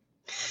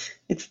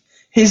 It's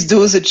his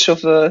dosage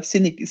of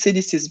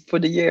cynicism for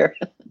the year.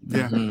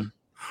 Yeah. Mm-hmm.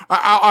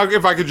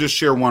 If I could just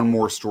share one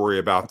more story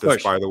about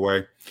this, by the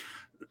way.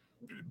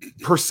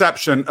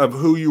 Perception of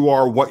who you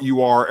are,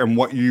 and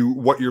what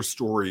your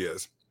story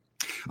is.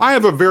 I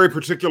have a very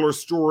particular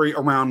story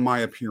around my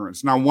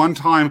appearance. Now, one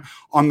time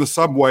on the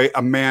subway,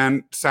 a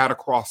man sat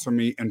across from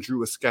me and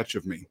drew a sketch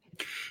of me.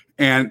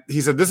 And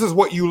he said, this is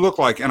what you look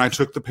like. And I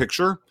took the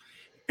picture.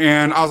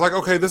 And I was like,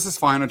 okay, this is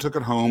fine. I took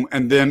it home.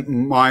 And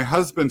then my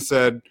husband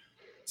said,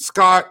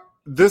 Scott,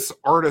 this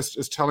artist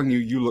is telling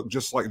you look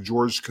just like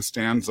George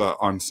Costanza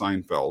on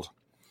Seinfeld.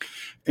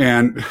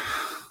 And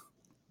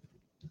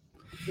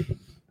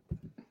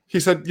he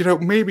said,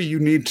 maybe you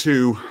need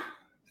to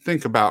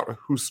think about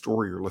whose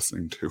story you're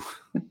listening to.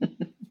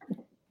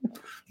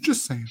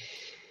 Just saying.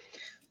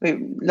 Wait,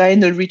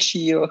 Lionel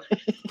Richie or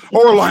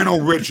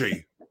Lionel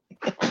Richie.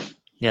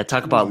 Yeah,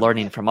 talk about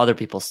learning from other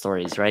people's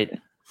stories, right?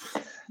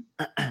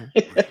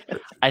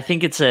 I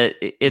think it's a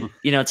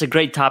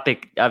great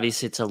topic.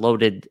 Obviously, it's a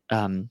loaded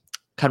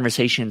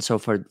conversation. So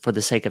for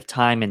the sake of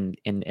time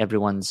and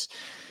everyone's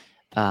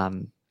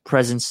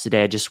presence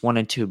today, I just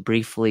wanted to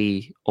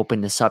briefly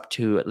open this up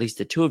to at least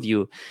the two of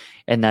you,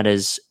 and that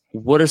is,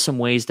 what are some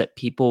ways that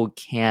people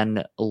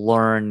can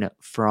learn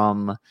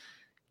from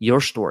your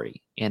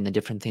story and the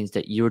different things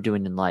that you're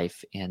doing in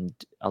life? And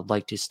I'd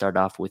like to start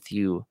off with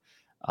you,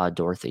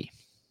 Dorothy.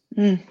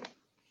 I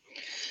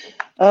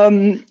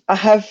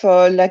have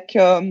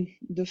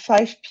the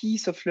 5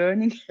 P's of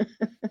learning.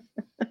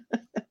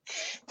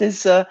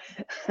 There's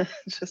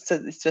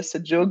it's just a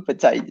joke,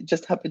 but it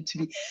just happened to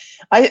be.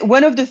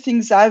 One of the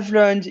things I've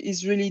learned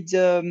is really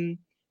to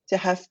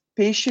have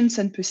patience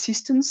and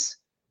persistence.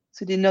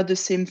 So they're not the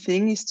same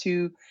thing.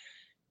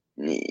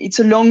 It's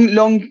a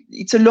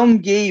long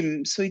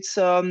game. So it's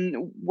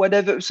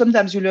whatever.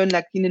 Sometimes you learn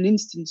like in an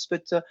instance,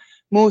 but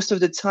most of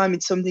the time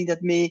it's something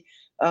that may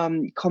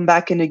come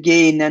back and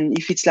again. And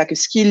if it's like a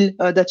skill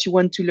that you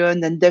want to learn,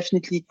 then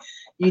definitely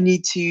you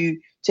need to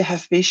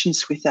have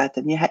patience with that,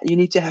 and you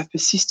need to have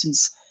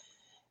persistence.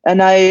 And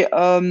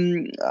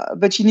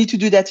but you need to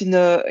do that in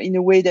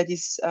a way that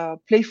is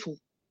playful,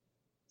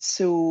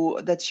 so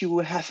that you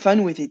have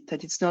fun with it.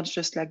 That it's not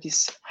just like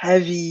this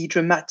heavy,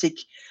 dramatic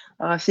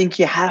thing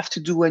you have to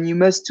do and you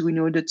must do in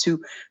order to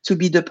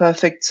be the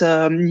perfect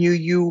new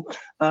you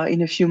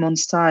in a few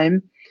months'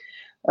 time.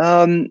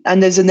 And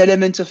there's an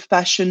element of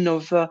passion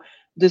of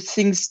the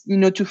things,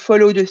 to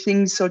follow the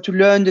things, or to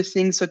learn the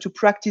things, or to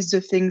practice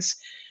the things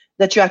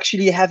that you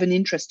actually have an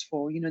interest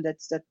for,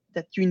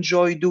 that you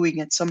enjoy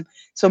doing at some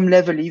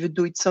level, even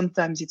though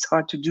sometimes it's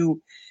hard to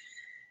do.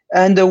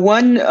 And the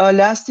one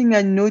last thing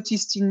I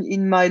noticed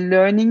in my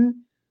learning,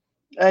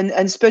 and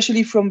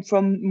especially from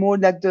more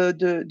like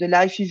the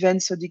life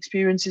events or the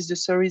experiences, the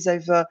stories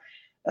I've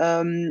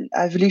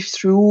lived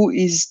through,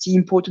 is the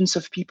importance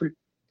of people.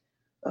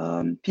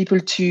 People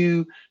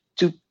to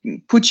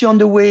put you on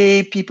the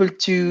way, people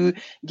to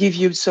give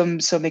you some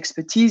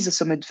expertise or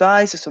some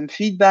advice or some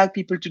feedback,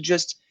 people to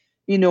just,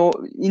 in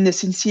a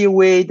sincere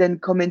way, then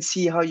come and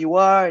see how you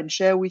are and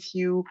share with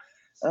you.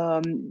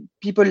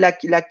 People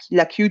like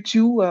you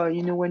two,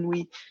 when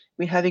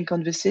we're having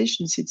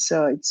conversations, it's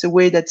a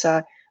way that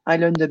I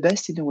learn the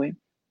best in a way.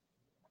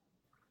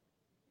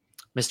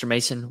 Mr.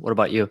 Mason, what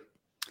about you?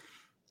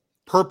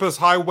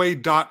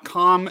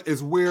 PurposeHighway.com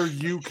is where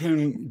you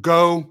can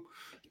go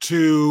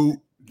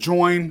to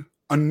join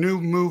a new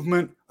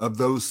movement of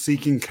those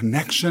seeking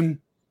connection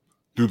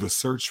through the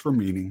search for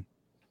meaning.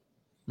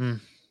 I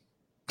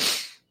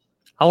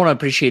want to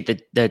appreciate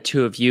the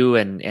two of you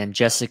and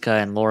Jessica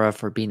and Laura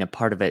for being a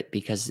part of it,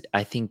 because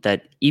I think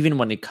that even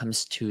when it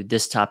comes to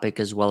this topic,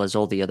 as well as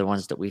all the other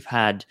ones that we've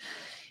had,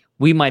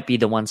 we might be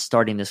the ones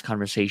starting this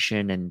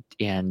conversation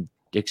and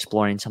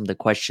exploring some of the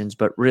questions,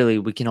 but really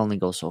we can only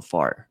go so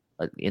far,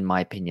 in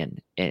my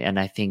opinion. And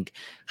I think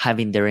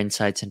having their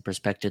insights and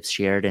perspectives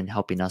shared and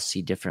helping us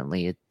see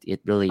differently,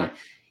 it really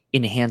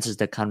enhances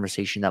the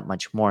conversation that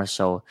much more.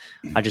 So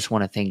I just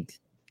want to thank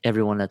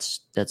everyone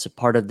that's a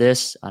part of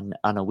this on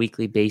a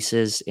weekly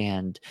basis.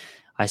 And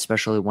I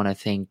especially want to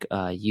thank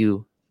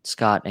you,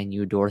 Scott, and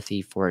you,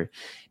 Dorothy, for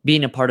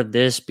being a part of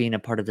this, being a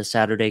part of the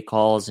Saturday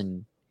calls,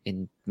 and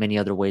in many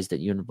other ways that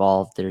you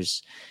involve.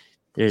 There's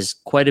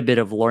quite a bit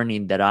of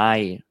learning that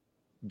I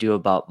do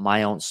about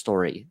my own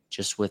story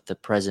just with the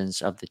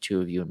presence of the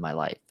two of you in my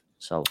life.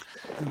 So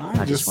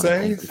I just want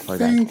to say thank you for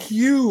thank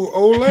you,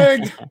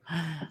 Oleg.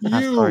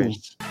 Of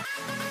course.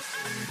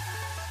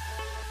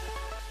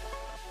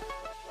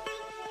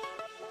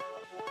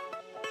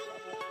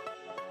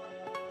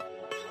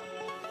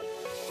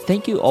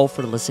 Thank you all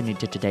for listening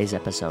to today's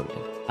episode.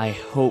 I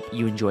hope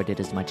you enjoyed it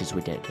as much as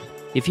we did.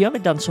 If you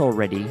haven't done so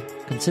already,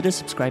 consider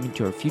subscribing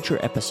to our future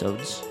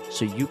episodes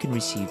so you can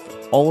receive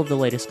all of the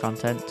latest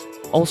content.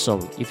 Also,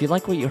 if you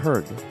like what you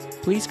heard,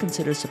 please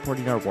consider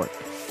supporting our work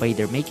by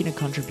either making a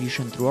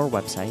contribution through our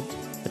website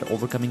at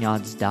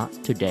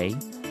overcomingodds.today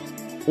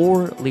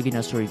or leaving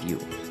us a review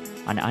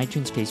on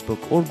iTunes,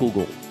 Facebook, or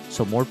Google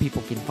so more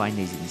people can find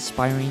these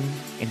inspiring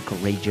and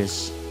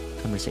courageous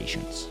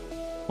conversations.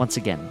 Once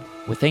again,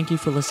 we thank you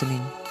for listening,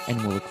 and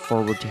we'll look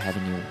forward to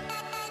having you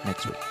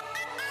next week.